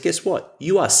 gentlemen, is guess what?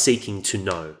 You are seeking to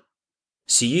know.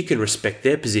 So you can respect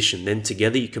their position. Then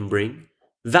together you can bring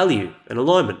value and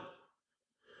alignment.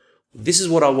 This is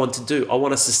what I want to do. I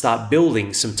want us to start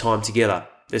building some time together.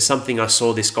 There's something I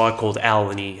saw this guy called Al,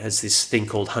 and he has this thing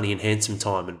called Honey and Handsome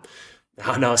Time. And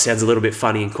I know it sounds a little bit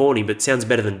funny and corny, but it sounds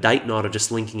better than date night or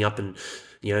just linking up and,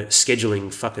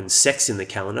 scheduling fucking sex in the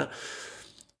calendar.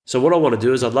 So what I want to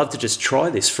do is I'd love to just try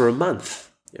this for a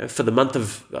month. For the month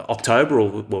of October,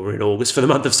 we're in August, for the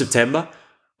month of September,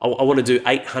 I want to do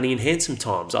 8 Honey and Handsome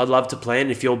Times. I'd love to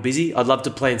plan, if you're busy, I'd love to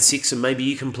plan 6, and maybe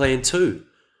you can plan 2.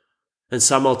 And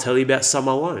some I'll tell you about, some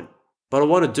I won't. But I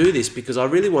want to do this because I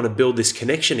really want to build this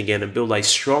connection again and build a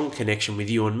strong connection with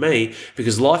you and me,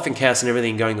 because life and chaos and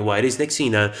everything going the way it is, next thing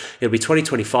you know, it'll be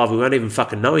 2025, we won't even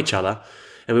fucking know each other,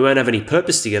 and we won't have any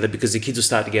purpose together because the kids will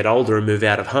start to get older and move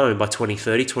out of home by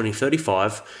 2030,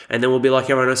 2035, and then we'll be like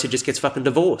everyone else who just gets fucking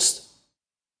divorced.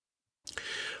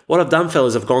 What I've done,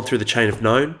 fellas, I've gone through the chain of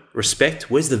known, respect.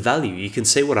 Where's the value? You can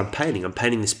see what I'm painting. I'm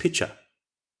painting this picture.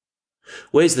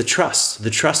 Where's the trust? The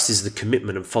trust is the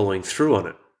commitment and following through on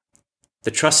it.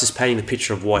 The trust is painting the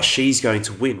picture of why she's going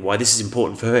to win, why this is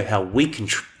important for her, how we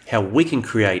can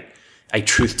create a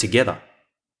truth together.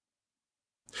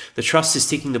 The trust is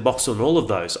ticking the box on all of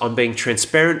those. I'm being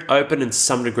transparent, open, and to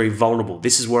some degree vulnerable.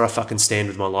 This is where I fucking stand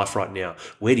with my life right now.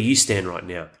 Where do you stand right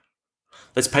now?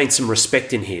 Let's paint some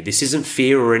respect in here. This isn't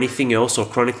fear or anything else, or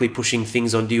chronically pushing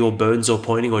things onto you, or burdens or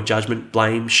pointing or judgment,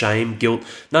 blame, shame, guilt,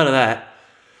 none of that.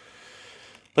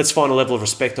 Let's find a level of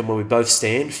respect on where we both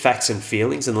stand, facts and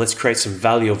feelings, and let's create some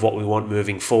value of what we want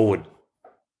moving forward.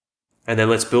 And then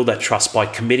let's build that trust by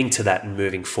committing to that and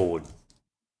moving forward.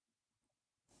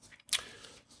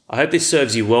 I hope this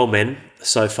serves you well, men,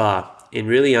 so far, in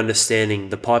really understanding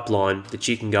the pipeline that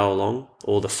you can go along,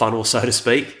 or the funnel, so to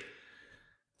speak,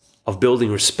 of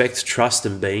building respect, trust,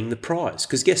 and being the prize.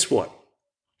 Because guess what?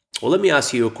 Well, let me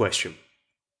ask you a question.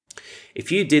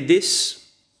 If you did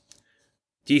this,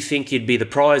 do you think you'd be the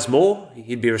prize more?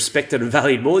 You'd be respected and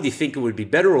valued more? Do you think it would be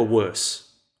better or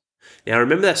worse? Now,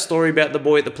 remember that story about the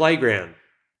boy at the playground?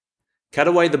 Cut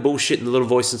away the bullshit and the little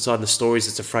voice inside the stories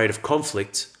that's afraid of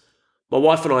conflict. My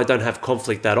wife and I don't have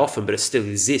conflict that often, but it still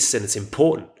exists, and it's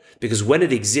important. Because when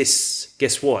it exists,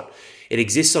 guess what? It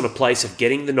exists on a place of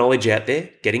getting the knowledge out there,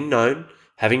 getting known,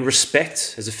 having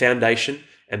respect as a foundation,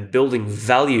 and building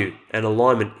value and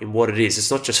alignment in what it is.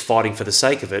 It's not just fighting for the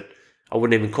sake of it. I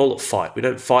wouldn't even call it fight. We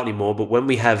don't fight anymore, but when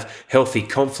we have healthy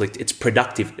conflict, it's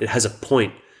productive. It has a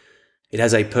point. It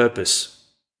has a purpose.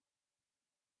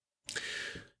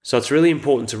 So it's really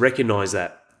important to recognize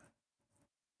that.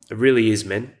 It really is,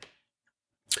 men.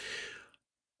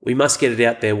 We must get it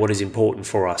out there what is important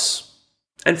for us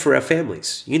and for our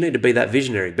families. You need to be that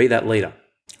visionary, be that leader.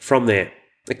 From there,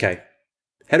 okay,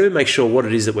 how do we make sure what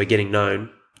it is that we're getting known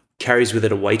carries with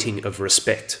it a weighting of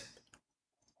respect?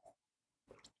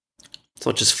 It's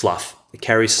not just fluff, it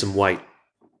carries some weight.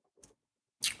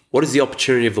 What is the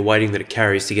opportunity of the weighting that it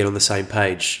carries to get on the same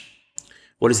page?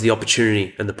 What is the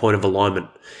opportunity and the point of alignment?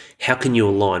 How can you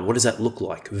align? What does that look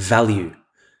like? Value.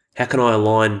 How can I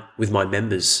align with my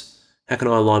members? How can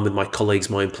I align with my colleagues,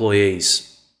 my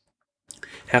employees?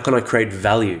 How can I create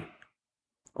value?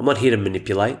 I'm not here to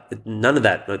manipulate. None of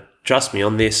that. Trust me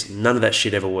on this, none of that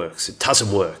shit ever works. It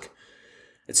doesn't work.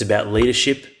 It's about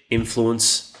leadership,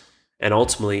 influence, and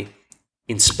ultimately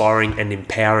inspiring and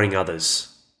empowering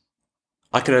others.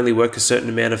 I can only work a certain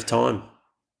amount of time.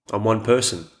 I'm one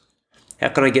person. How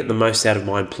can I get the most out of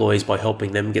my employees by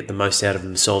helping them get the most out of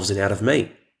themselves and out of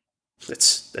me?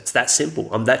 It's that simple.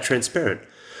 I'm that transparent.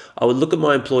 I would look at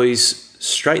my employees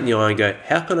straight in the eye and go,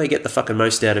 how can I get the fucking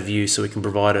most out of you so we can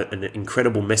provide an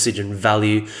incredible message and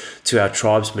value to our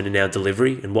tribesmen in our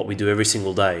delivery and what we do every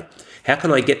single day? How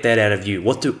can I get that out of you?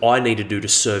 What do I need to do to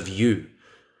serve you?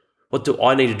 What do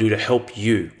I need to do to help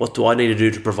you? What do I need to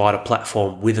do to provide a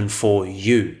platform with and for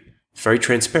you? It's very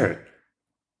transparent.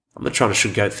 I'm not trying to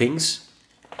sugarcoat things.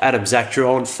 Adam, Zach, Drew,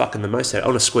 I want fucking the most out of it. I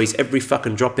want to squeeze every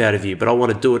fucking drop out of you, but I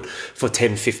want to do it for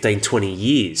 10, 15, 20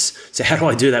 years. So how do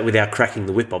I do that without cracking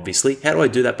the whip, obviously? How do I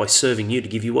do that by serving you to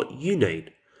give you what you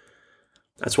need?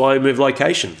 That's why we moved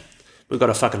location. We've got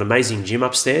a fucking amazing gym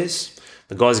upstairs.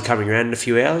 The guys are coming around in a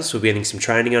few hours. We'll be getting some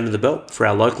training under the belt for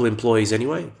our local employees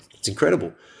anyway. It's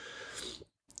incredible.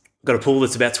 Got a pool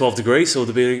that's about 12 degrees, so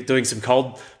we'll be doing some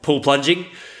cold pool plunging,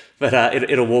 but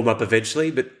it'll warm up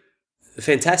eventually. But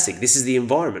fantastic. This is the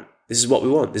environment. This is what we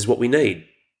want. This is what we need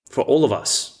for all of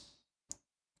us.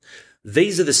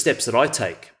 These are the steps that I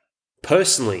take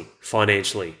personally,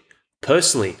 financially,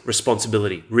 personally,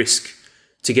 responsibility, risk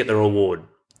to get the reward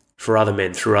for other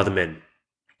men, through other men.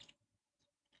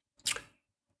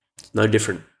 No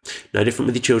different. No different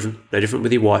with your children, no different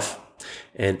with your wife,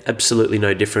 and absolutely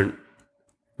no different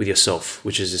with yourself,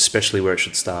 which is especially where it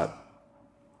should start.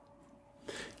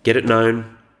 Get it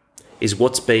known. Is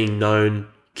what's being known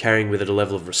carrying with it a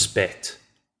level of respect?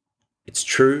 It's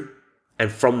true,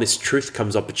 and from this truth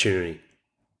comes opportunity.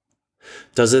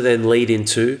 Does it then lead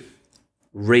into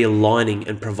realigning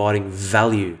and providing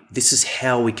value? This is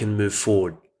how we can move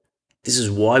forward. This is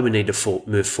why we need to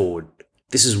move forward.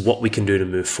 This is what we can do to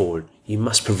move forward. You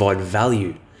must provide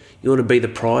value. You want to be the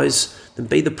prize? Then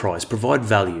be the prize. Provide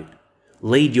value.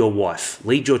 Lead your wife.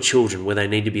 Lead your children where they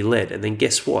need to be led. And then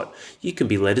guess what? You can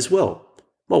be led as well.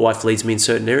 My wife leads me in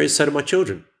certain areas, so do my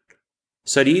children.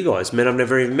 So do you guys, men I've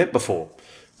never even met before.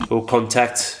 Will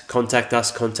contact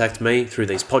us, contact me through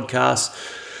these podcasts,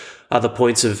 other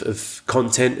points of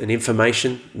content and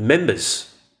information.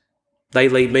 Members, they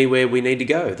lead me where we need to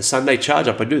go. The Sunday charge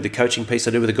up I do, the coaching piece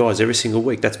I do with the guys every single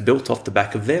week, that's built off the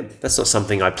back of them. That's not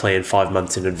something I plan 5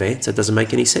 months in advance. That doesn't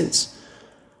make any sense.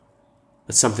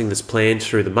 That's something that's planned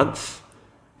through the month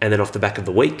and then off the back of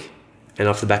the week and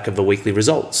off the back of the weekly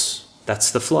results.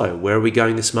 That's the flow. Where are we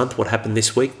going this month? What happened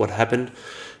this week? What happened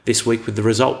this week with the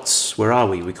results? Where are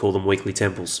we? We call them weekly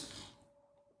temples.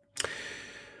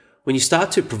 When you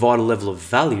start to provide a level of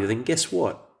value, then guess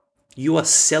what? You are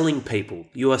selling people.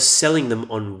 You are selling them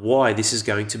on why this is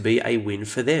going to be a win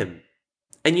for them.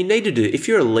 And you need to do it. If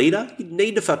you're a leader, you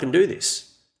need to fucking do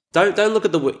this. Don't look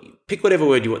at the word. Pick whatever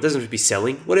word you want. It doesn't have to be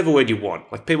selling. Whatever word you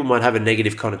want. Like people might have a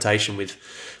negative connotation with,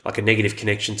 like a negative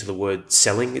connection to the word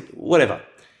selling. Whatever.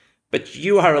 But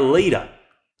you are a leader.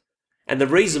 And the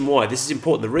reason why, this is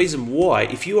important, the reason why,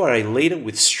 if you are a leader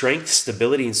with strength,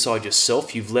 stability inside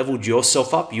yourself, you've leveled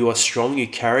yourself up, you are strong, you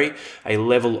carry a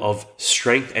level of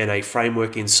strength and a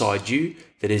framework inside you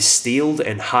that is steeled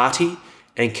and hearty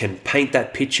and can paint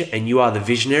that picture, and you are the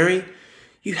visionary,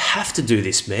 you have to do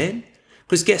this, man.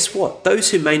 Because guess what?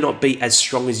 Those who may not be as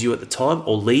strong as you at the time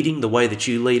or leading the way that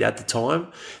you lead at the time,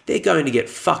 they're going to get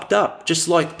fucked up, just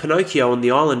like Pinocchio on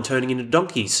the island turning into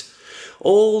donkeys.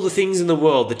 All the things in the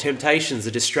world, the temptations,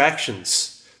 the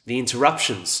distractions, the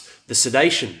interruptions, the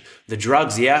sedation, the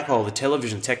drugs, the alcohol, the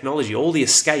television, technology, all the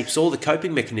escapes, all the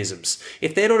coping mechanisms,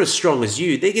 if they're not as strong as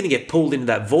you, they're going to get pulled into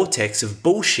that vortex of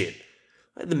bullshit.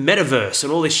 Like the metaverse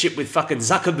and all this shit with fucking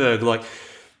Zuckerberg, like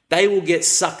they will get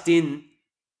sucked in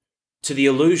to the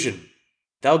illusion.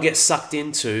 They'll get sucked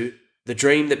into the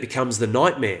dream that becomes the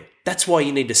nightmare. That's why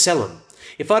you need to sell them.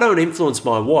 If I don't influence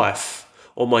my wife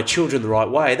or my children the right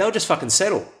way, they'll just fucking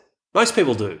settle. Most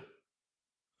people do.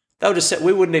 They'll just say,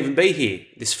 we wouldn't even be here,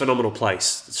 this phenomenal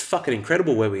place. It's fucking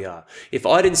incredible where we are. If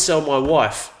I didn't sell my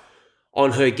wife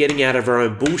on her getting out of her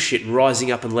own bullshit and rising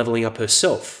up and leveling up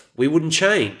herself, we wouldn't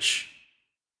change.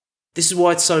 This is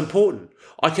why it's so important.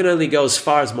 I can only go as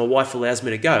far as my wife allows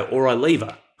me to go, or I leave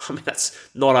her. I mean, that's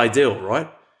not ideal, right?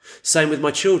 Same with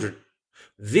my children.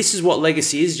 This is what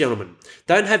legacy is, gentlemen.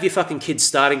 Don't have your fucking kids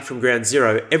starting from ground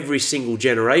zero every single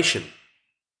generation.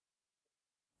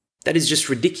 That is just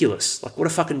ridiculous. Like, what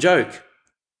a fucking joke.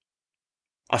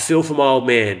 I feel for my old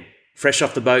man. Fresh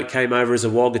off the boat, came over as a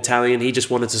wild Italian. He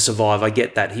just wanted to survive. I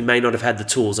get that. He may not have had the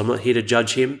tools. I'm not here to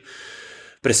judge him.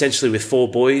 But essentially with 4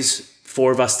 boys,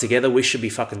 4 of us together, we should be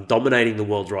fucking dominating the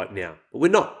world right now. But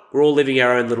we're not. We're all living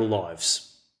our own little lives.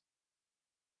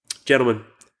 Gentlemen,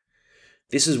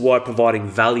 this is why providing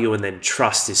value and then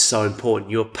trust is so important.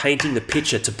 You're painting the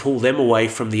picture to pull them away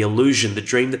from the illusion, the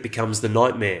dream that becomes the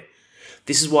nightmare.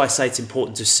 This is why I say it's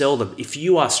important to sell them. If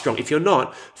you are strong, if you're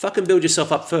not, fucking build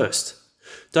yourself up first.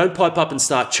 Don't pipe up and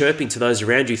start chirping to those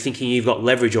around you thinking you've got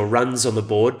leverage or runs on the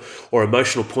board or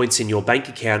emotional points in your bank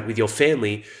account with your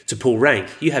family to pull rank.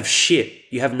 You have shit.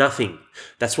 You have nothing.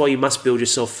 That's why you must build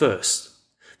yourself first.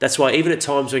 That's why even at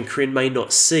times when Corinne may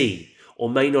not see or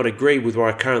may not agree with where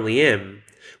I currently am,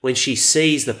 when she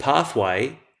sees the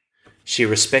pathway, she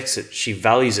respects it, she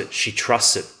values it, she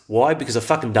trusts it. Why? Because I've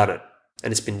fucking done it,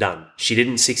 and it's been done. She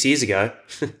didn't 6 years ago,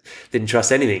 didn't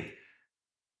trust anything.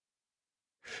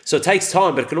 So it takes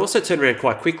time, but it can also turn around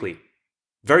quite quickly,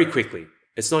 very quickly.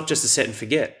 It's not just a set and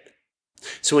forget.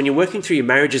 So when you're working through your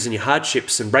marriages and your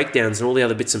hardships and breakdowns and all the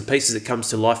other bits and pieces that comes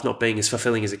to life not being as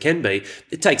fulfilling as it can be,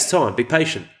 it takes time. Be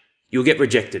patient. You'll get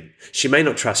rejected. She may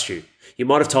not trust you. You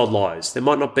might have told lies. There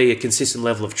might not be a consistent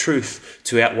level of truth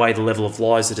to outweigh the level of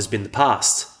lies that has been the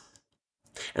past.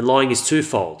 And lying is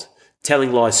twofold.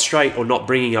 Telling lies straight or not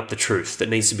bringing up the truth that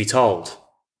needs to be told.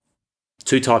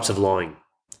 2 types of lying.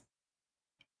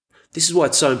 This is why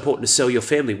it's so important to sell your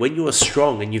family. When you are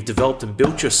strong and you've developed and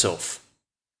built yourself,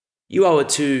 you owe it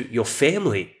to your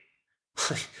family.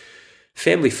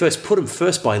 Family first. Put them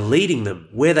first by leading them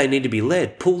where they need to be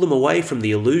led. Pull them away from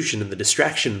the illusion and the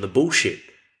distraction and the bullshit.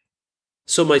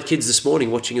 Saw my kids this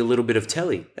morning watching a little bit of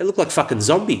telly. They look like fucking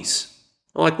zombies.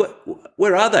 I'm like,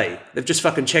 where are they? They've just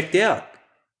fucking checked out.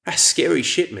 That's scary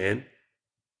shit, man.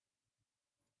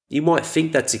 You might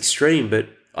think that's extreme, but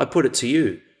I put it to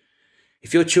you.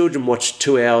 If your children watch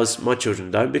 2 hours, my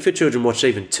children don't, but if your children watch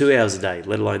even 2 hours a day,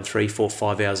 let alone 3, 4,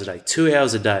 5 hours a day, 2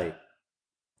 hours a day.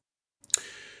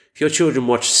 If your children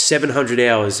watch 700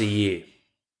 hours a year,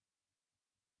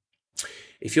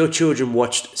 if your children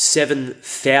watched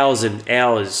 7,000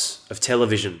 hours of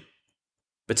television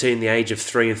between the age of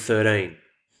 3 and 13,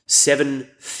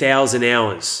 7,000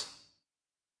 hours,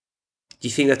 do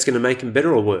you think that's going to make them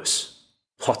better or worse?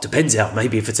 Oh, it depends out.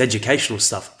 Maybe if it's educational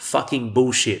stuff. Fucking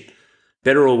bullshit.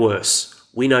 Better or worse?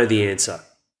 We know the answer.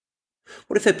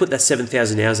 What if they put that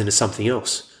 7,000 hours into something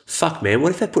else? Fuck, man.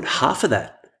 What if they put half of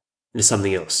that into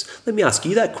something else? Let me ask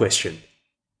you that question.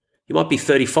 You might be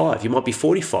 35, you might be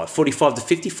 45, 45 to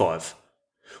 55.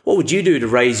 What would you do to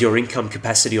raise your income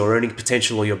capacity or earning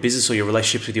potential or your business or your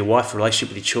relationships with your wife, relationship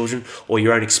with your children, or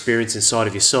your own experience inside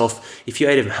of yourself if you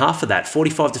had even half of that,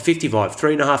 45 to 55,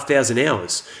 3,500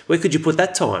 hours? Where could you put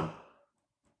that time?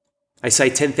 They say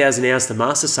 10,000 hours to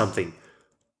master something,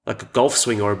 like a golf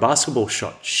swing or a basketball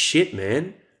shot. Shit,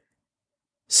 man.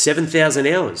 7,000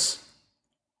 hours.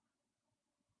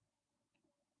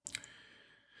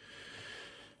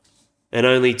 and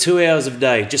only 2 hours of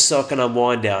day just so I can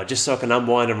unwind now, just so I can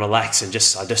unwind and relax, and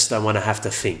I just don't want to have to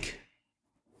think.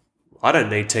 I don't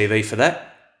need TV for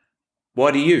that.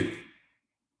 Why do you?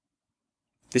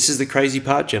 This is the crazy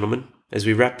part, gentlemen. As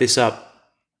we wrap this up,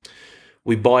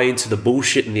 we buy into the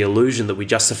bullshit and the illusion that we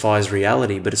justify as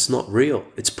reality, but it's not real.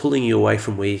 It's pulling you away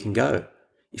from where you can go.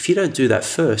 If you don't do that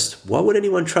first, why would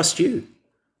anyone trust you?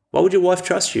 Why would your wife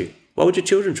trust you? Why would your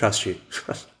children trust you?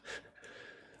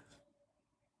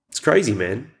 It's crazy,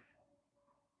 man.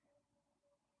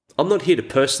 I'm not here to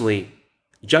personally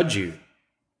judge you,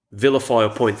 vilify or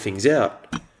point things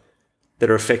out that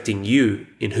are affecting you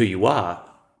in who you are.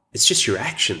 It's just your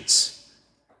actions.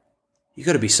 You've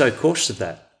got to be so cautious of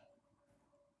that.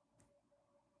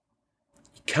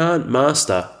 You can't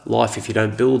master life if you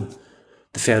don't build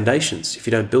the foundations, if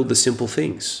you don't build the simple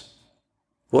things.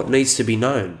 What needs to be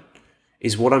known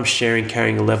is what I'm sharing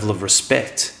carrying a level of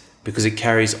respect because it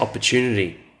carries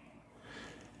opportunity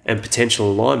and potential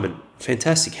alignment.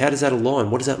 Fantastic. How does that align?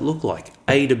 What does that look like?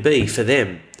 A to B for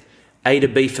them. A to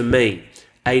B for me.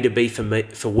 A to B for me,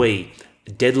 for we.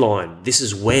 Deadline. This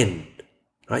is when.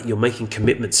 Right? You're making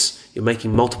commitments. You're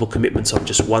making multiple commitments on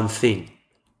just one thing.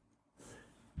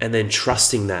 And then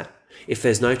trusting that. If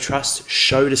there's no trust,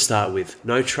 show to start with.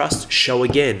 No trust, show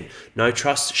again. No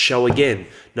trust, show again.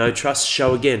 No trust,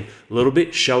 show again. A little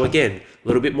bit, show again. A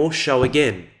little bit more, show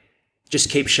again. Just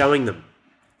keep showing them.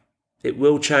 It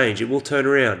will change. It will turn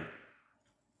around.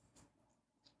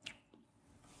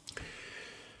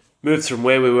 Moved from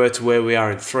where we were to where we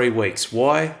are in 3 weeks.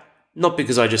 Why? Not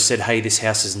because I just said, hey, this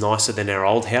house is nicer than our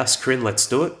old house, Corinne, let's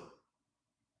do it.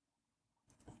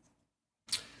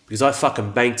 Because I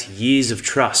fucking banked years of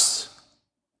trust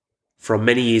from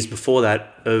many years before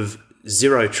that of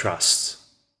zero trust.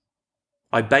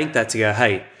 I banked that to go,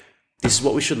 hey, this is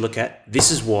what we should look at. This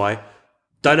is why.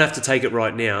 Don't have to take it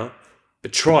right now,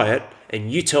 but try it,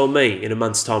 and you tell me in a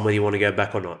month's time whether you want to go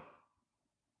back or not.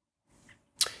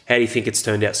 How do you think it's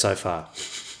turned out so far?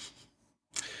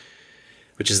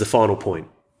 Which is the final point.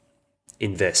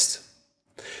 Invest.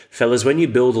 Fellas, when you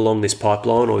build along this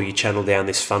pipeline or you channel down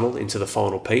this funnel into the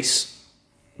final piece,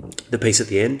 the piece at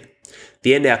the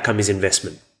end outcome is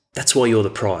investment. That's why you're the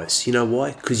prize. You know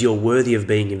why? Because you're worthy of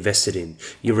being invested in.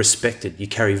 You're respected. You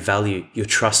carry value. You're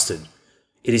trusted.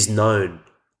 It is known.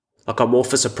 Like, I'm all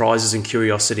for surprises and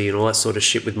curiosity and all that sort of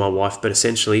shit with my wife, but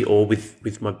essentially, or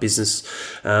with my business,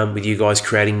 with you guys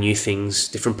creating new things,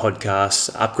 different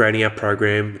podcasts, upgrading our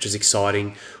program, which is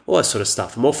exciting, all that sort of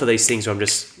stuff. I'm all for these things where I'm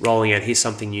just rolling out, here's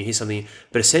something new, here's something new.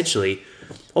 But essentially,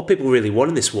 what people really want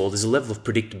in this world is a level of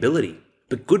predictability,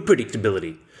 but good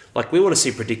predictability. Like, we want to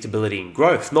see predictability in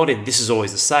growth, not in this is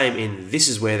always the same, in this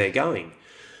is where they're going.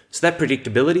 So that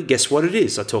predictability, guess what it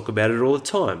is? I talk about it all the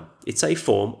time. It's a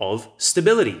form of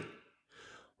stability.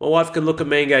 My wife can look at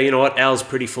me and go, you know what, Al's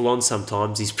pretty full on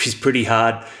sometimes. He's pretty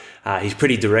hard. He's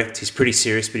pretty direct. He's pretty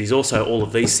serious, but he's also all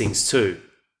of these things too.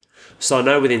 So I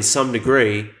know within some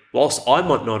degree, whilst I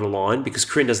might not align, because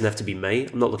Corinne doesn't have to be me,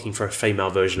 I'm not looking for a female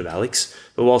version of Alex,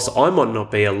 but whilst I might not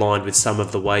be aligned with some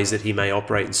of the ways that he may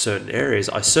operate in certain areas,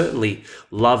 I certainly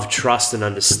love, trust, and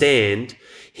understand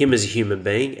him as a human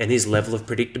being and his level of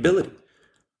predictability.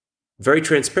 Very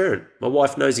transparent. My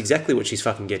wife knows exactly what she's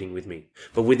fucking getting with me.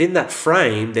 But within that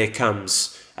frame, there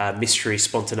comes mystery,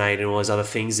 spontaneity, and all those other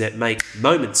things that make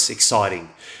moments exciting.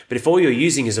 But if all you're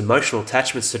using is emotional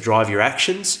attachments to drive your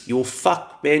actions, you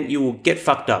will get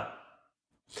fucked up.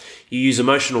 You use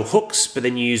emotional hooks, but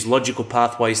then you use logical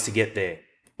pathways to get there.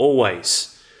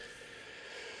 Always.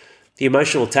 The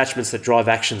emotional attachments that drive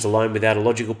actions alone without a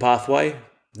logical pathway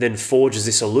then forges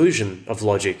this illusion of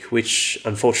logic, which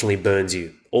unfortunately burns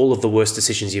you. All of the worst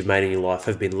decisions you've made in your life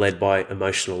have been led by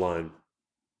emotion alone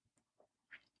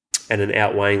and an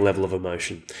outweighing level of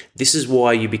emotion. This is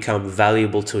why you become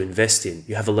valuable to invest in.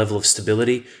 You have a level of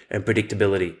stability and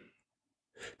predictability.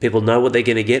 People know what they're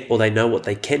going to get, or they know what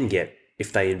they can get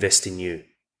if they invest in you.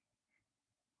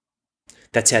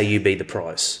 That's how you be the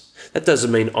prize. That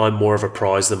doesn't mean I'm more of a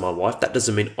prize than my wife. That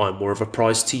doesn't mean I'm more of a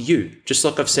prize to you. Just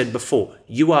like I've said before,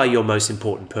 you are your most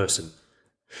important person.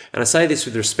 And I say this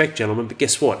with respect, gentlemen, but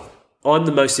guess what? I'm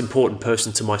the most important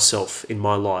person to myself in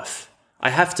my life.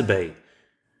 I have to be.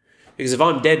 Because if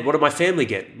I'm dead, what do my family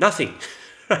get? Nothing.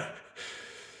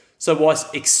 So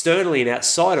whilst externally and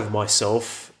outside of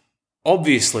myself,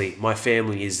 obviously my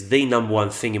family is the number one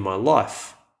thing in my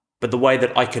life. But the way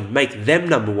that I can make them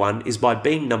number one is by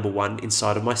being number one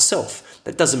inside of myself.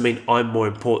 That doesn't mean I'm more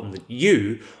important than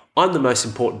you. I'm the most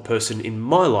important person in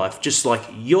my life, just like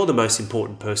you're the most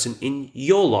important person in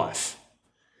your life.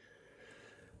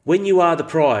 When you are the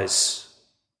prize,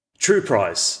 true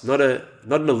prize, not an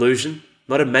illusion,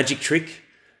 not a magic trick,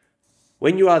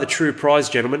 When you are the true prize,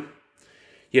 gentlemen,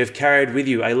 you have carried with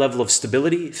you a level of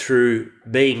stability through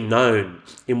being known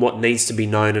in what needs to be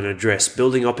known and addressed,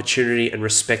 building opportunity and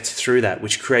respect through that,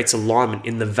 which creates alignment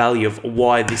in the value of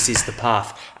why this is the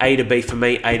path. A to B for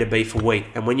me, A to B for we.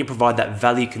 And when you provide that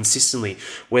value consistently,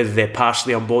 whether they're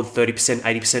partially on board 30%,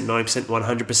 80%, 90%,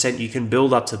 100%, you can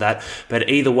build up to that. But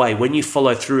either way, when you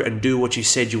follow through and do what you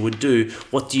said you would do,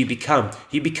 what do you become?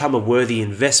 You become a worthy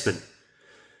investment.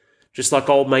 Just like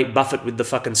old mate Buffett with the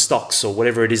fucking stocks or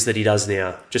whatever it is that he does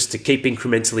now, just to keep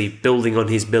incrementally building on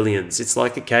his billions. It's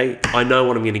like, okay, I know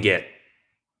what I'm going to get.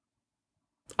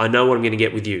 I know what I'm going to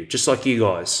get with you. Just like you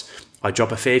guys. I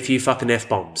drop a fair few fucking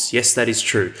F-bombs. Yes, that is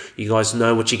true. You guys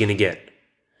know what you're going to get.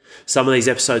 Some of these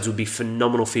episodes will be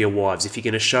phenomenal for your wives. If you're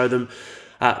going to show them,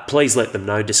 please let them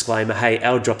know. Disclaimer, hey,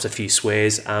 Al drops a few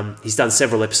swears. He's done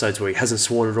several episodes where he hasn't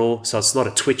sworn at all, so it's not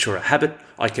a twitch or a habit.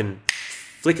 I can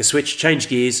flick a switch, change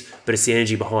gears, but it's the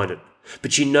energy behind it.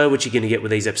 But you know what you're going to get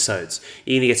with these episodes.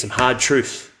 You're going to get some hard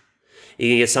truth. You're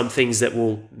going to get some things that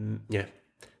will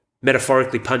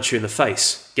metaphorically punch you in the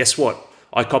face. Guess what?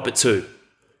 I cop it too.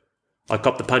 I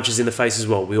cop the punches in the face as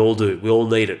well. We all do. We all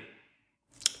need it.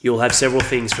 You'll have several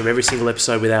things from every single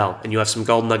episode with Al, and you'll have some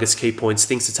golden nuggets, key points,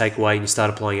 things to take away, and you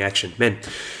start applying action. Men,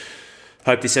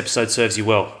 hope this episode serves you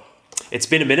well. It's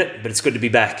been a minute, but it's good to be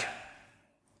back.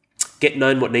 Get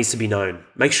known what needs to be known.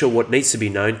 Make sure what needs to be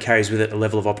known carries with it a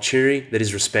level of opportunity that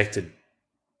is respected.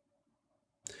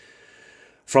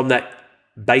 From that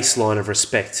baseline of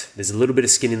respect, there's a little bit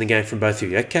of skin in the game from both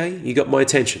of you. Okay, you got my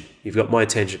attention. You've got my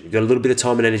attention. You've got a little bit of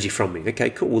time and energy from me. Okay,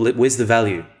 cool. Well, where's the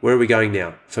value? Where are we going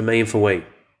now? For me and for we.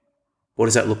 What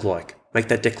does that look like? Make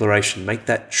that declaration. Make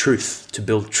that truth to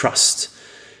build trust.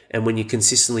 And when you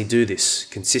consistently do this,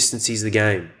 consistency is the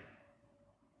game.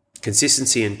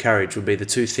 Consistency and courage would be the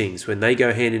two things. When they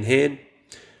go hand in hand,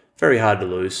 very hard to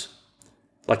lose.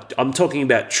 Like, I'm talking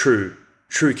about true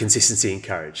consistency and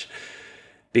courage.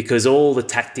 Because all the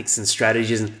tactics and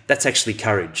strategies, that's actually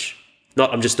courage.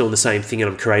 Not, I'm just doing the same thing and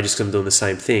I'm courageous because I'm doing the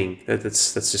same thing.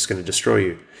 That's just going to destroy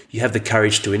you. You have the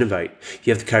courage to innovate.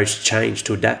 You have the courage to change,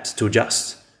 to adapt, to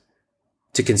adjust,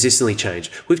 to consistently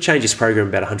change. We've changed this program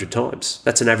about 100 times.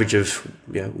 That's an average of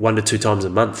 1 to 2 times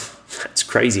a month. That's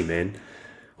crazy, man.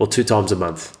 Or 2 times a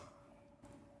month.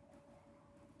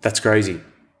 That's crazy.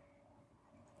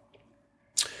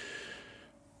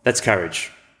 That's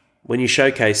courage. When you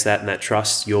showcase that and that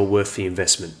trust, you're worth the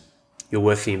investment. You're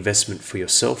worth the investment for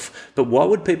yourself. But why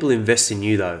would people invest in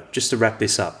you though? Just to wrap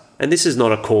this up. And this is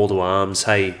not a call to arms,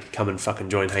 hey, come and fucking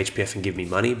join HPF and give me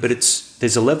money. But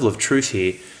there's a level of truth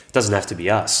here. It doesn't have to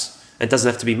be us. It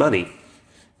doesn't have to be money.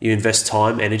 You invest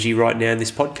time, energy right now in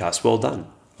this podcast. Well done.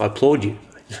 I applaud you.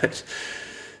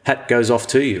 Hat goes off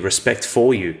to you. Respect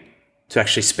for you to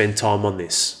actually spend time on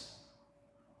this.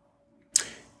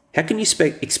 How can you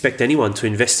expect anyone to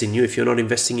invest in you if you're not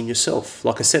investing in yourself?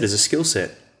 Like I said, as a skill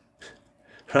set.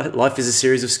 Right? Life is a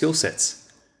series of skill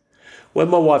sets. When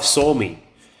my wife saw me,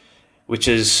 which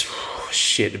is,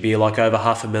 it'd be like over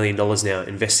 $500,000 now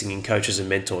investing in coaches and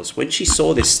mentors. When she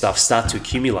saw this stuff start to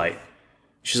accumulate,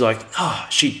 she's like,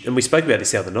 and we spoke about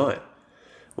this the other night.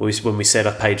 When we said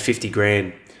I paid 50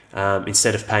 grand,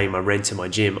 instead of paying my rent to my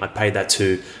gym, I paid that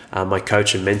to my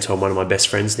coach and mentor, one of my best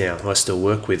friends now, who I still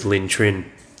work with, Lynn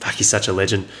Trin. Fuck, he's such a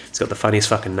legend. He's got the funniest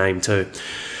fucking name too.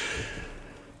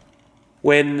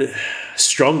 When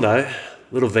strong though,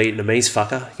 little Vietnamese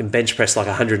fucker, he can bench press like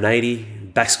 180,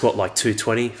 back squat like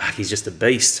 220. Fuck, he's just a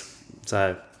beast.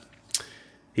 So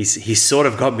he's sort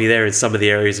of got me there in some of the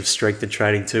areas of strength and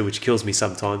training too, which kills me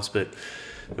sometimes, but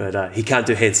he can't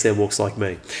do handstand walks like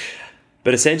me.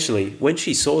 But essentially, when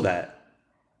she saw that,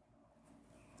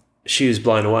 she was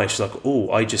blown away. She's like,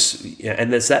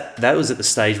 and that was at the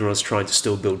stage when I was trying to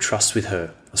still build trust with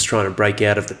her. I was trying to break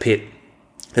out of the pit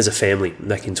as a family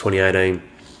back in 2018.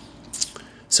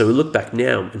 So we look back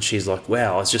now and she's like,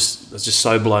 wow, I was just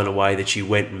so blown away that you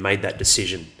went and made that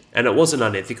decision. And it wasn't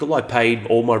unethical. I paid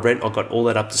all my rent. I got all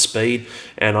that up to speed,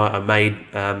 and I made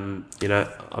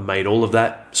all of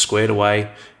that squared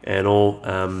away and all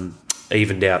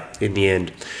evened out in the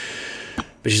end.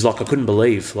 But she's like, I couldn't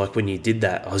believe, like, when you did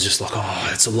that. I was just like,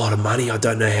 it's a lot of money. I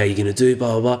don't know how you're going to do,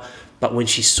 blah, blah, blah. But when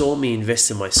she saw me invest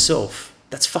in myself,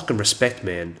 that's fucking respect,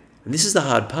 man. And this is the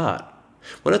hard part.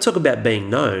 When I talk about being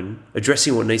known,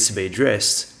 addressing what needs to be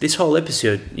addressed, this whole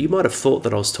episode, you might have thought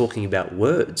that I was talking about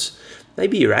words.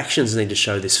 Maybe your actions need to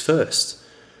show this first.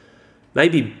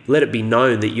 Maybe let it be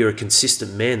known that you're a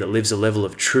consistent man that lives a level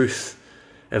of truth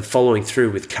and following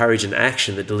through with courage and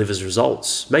action that delivers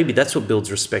results. Maybe that's what builds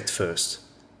respect first.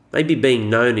 Maybe being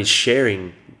known is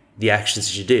sharing the actions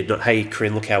that you did. Not, hey,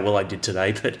 Corinne, look how well I did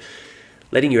today, but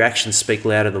letting your actions speak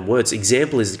louder than words.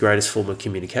 Example is the greatest form of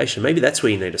communication. Maybe that's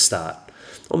where you need to start.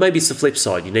 Or maybe it's the flip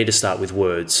side. You need to start with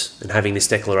words and having this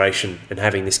declaration and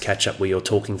having this catch up where you're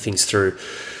talking things through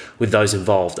with those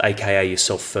involved, aka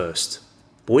yourself first.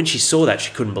 But when she saw that,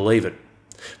 she couldn't believe it.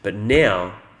 But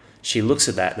now she looks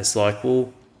at that and it's like,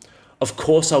 well, of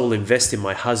course I will invest in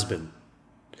my husband.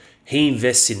 He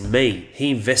invests in me.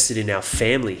 He invested in our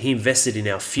family. He invested in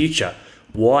our future.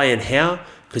 Why and how?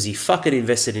 Because he fucking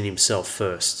invested in himself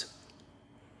first.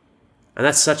 And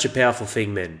that's such a powerful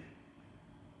thing, men.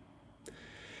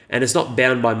 And it's not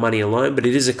bound by money alone, but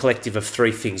it is a collective of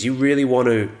three things. You really want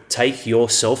to take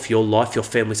yourself, your life, your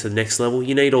family to the next level,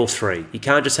 you need all three. You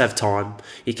can't just have time.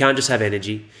 You can't just have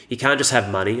energy. You can't just have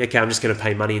money. Okay, I'm just going to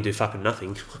pay money and do fucking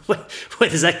nothing. Where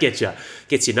does that get you?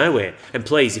 Gets you nowhere. And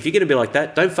please, if you're going to be like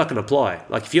that, don't fucking apply.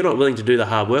 Like, if you're not willing to do the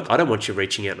hard work, I don't want you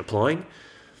reaching out and applying.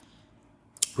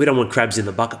 We don't want crabs in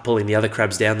the bucket pulling the other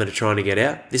crabs down that are trying to get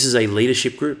out. This is a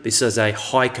leadership group. This is a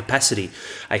high capacity,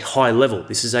 a high level.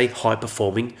 This is a high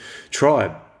performing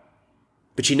tribe.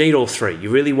 But you need all three. You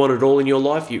really want it all in your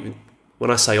life.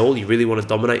 When I say all, you really want to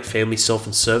dominate family, self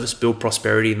and service, build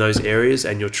prosperity in those areas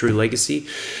and your true legacy.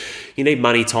 You need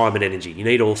money, time and energy. You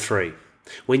need all three.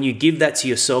 When you give that to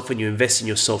yourself and you invest in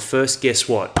yourself first, guess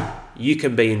what? You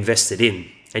can be invested in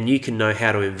and you can know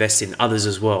how to invest in others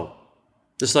as well.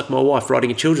 Just like my wife writing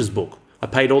a children's book. I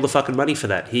paid all the fucking money for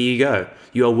that. Here you go.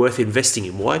 You are worth investing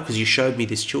in. Why? Because you showed me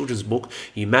this children's book.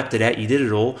 You mapped it out. You did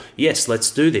it all. Yes, let's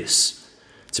do this.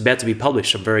 It's about to be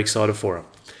published. I'm very excited for it.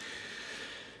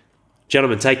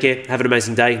 Gentlemen, take care. Have an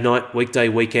amazing day, night, weekday,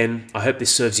 weekend. I hope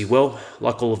this serves you well,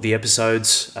 like all of the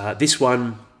episodes. This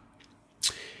one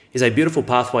is a beautiful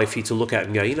pathway for you to look at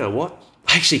and go, you know what?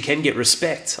 I actually can get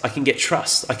respect. I can get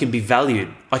trust. I can be valued.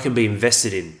 I can be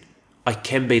invested in. I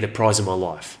can be the prize of my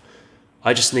life.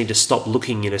 I just need to stop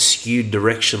looking in a skewed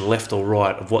direction, left or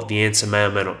right, of what the answer may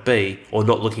or may not be, or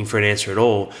not looking for an answer at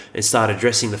all, and start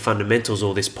addressing the fundamentals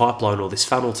or this pipeline or this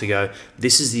funnel to go,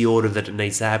 this is the order that it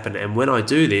needs to happen. And when I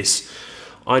do this,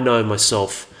 I know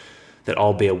myself that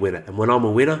I'll be a winner. And when I'm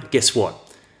a winner, guess what?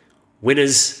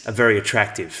 Winners are very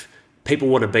attractive. People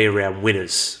want to be around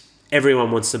winners.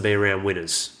 Everyone wants to be around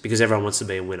winners because everyone wants to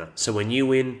be a winner. So when you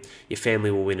win, your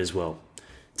family will win as well.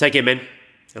 Take care, men,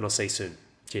 and I'll see you soon.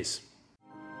 Cheers.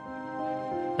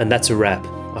 And that's a wrap.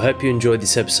 I hope you enjoyed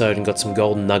this episode and got some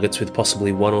golden nuggets with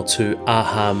possibly one or two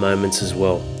aha moments as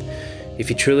well.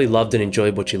 If you truly loved and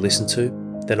enjoyed what you listened to,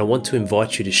 then I want to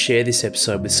invite you to share this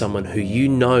episode with someone who you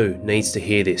know needs to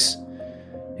hear this.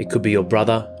 It could be your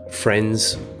brother,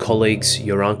 friends, colleagues,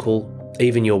 your uncle,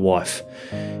 even your wife.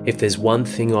 If there's one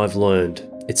thing I've learned,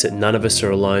 it's that none of us are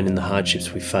alone in the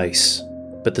hardships we face.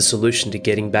 But the solution to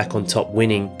getting back on top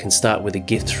winning can start with a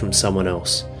gift from someone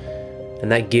else.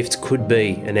 And that gift could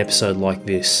be an episode like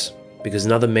this, because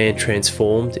another man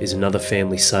transformed is another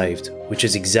family saved, which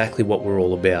is exactly what we're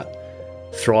all about.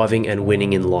 Thriving and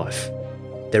winning in life.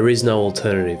 There is no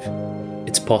alternative.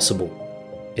 It's possible.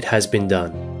 It has been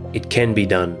done. It can be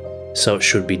done. So it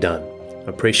should be done.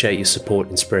 I appreciate your support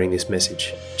in spreading this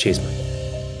message. Cheers, mate.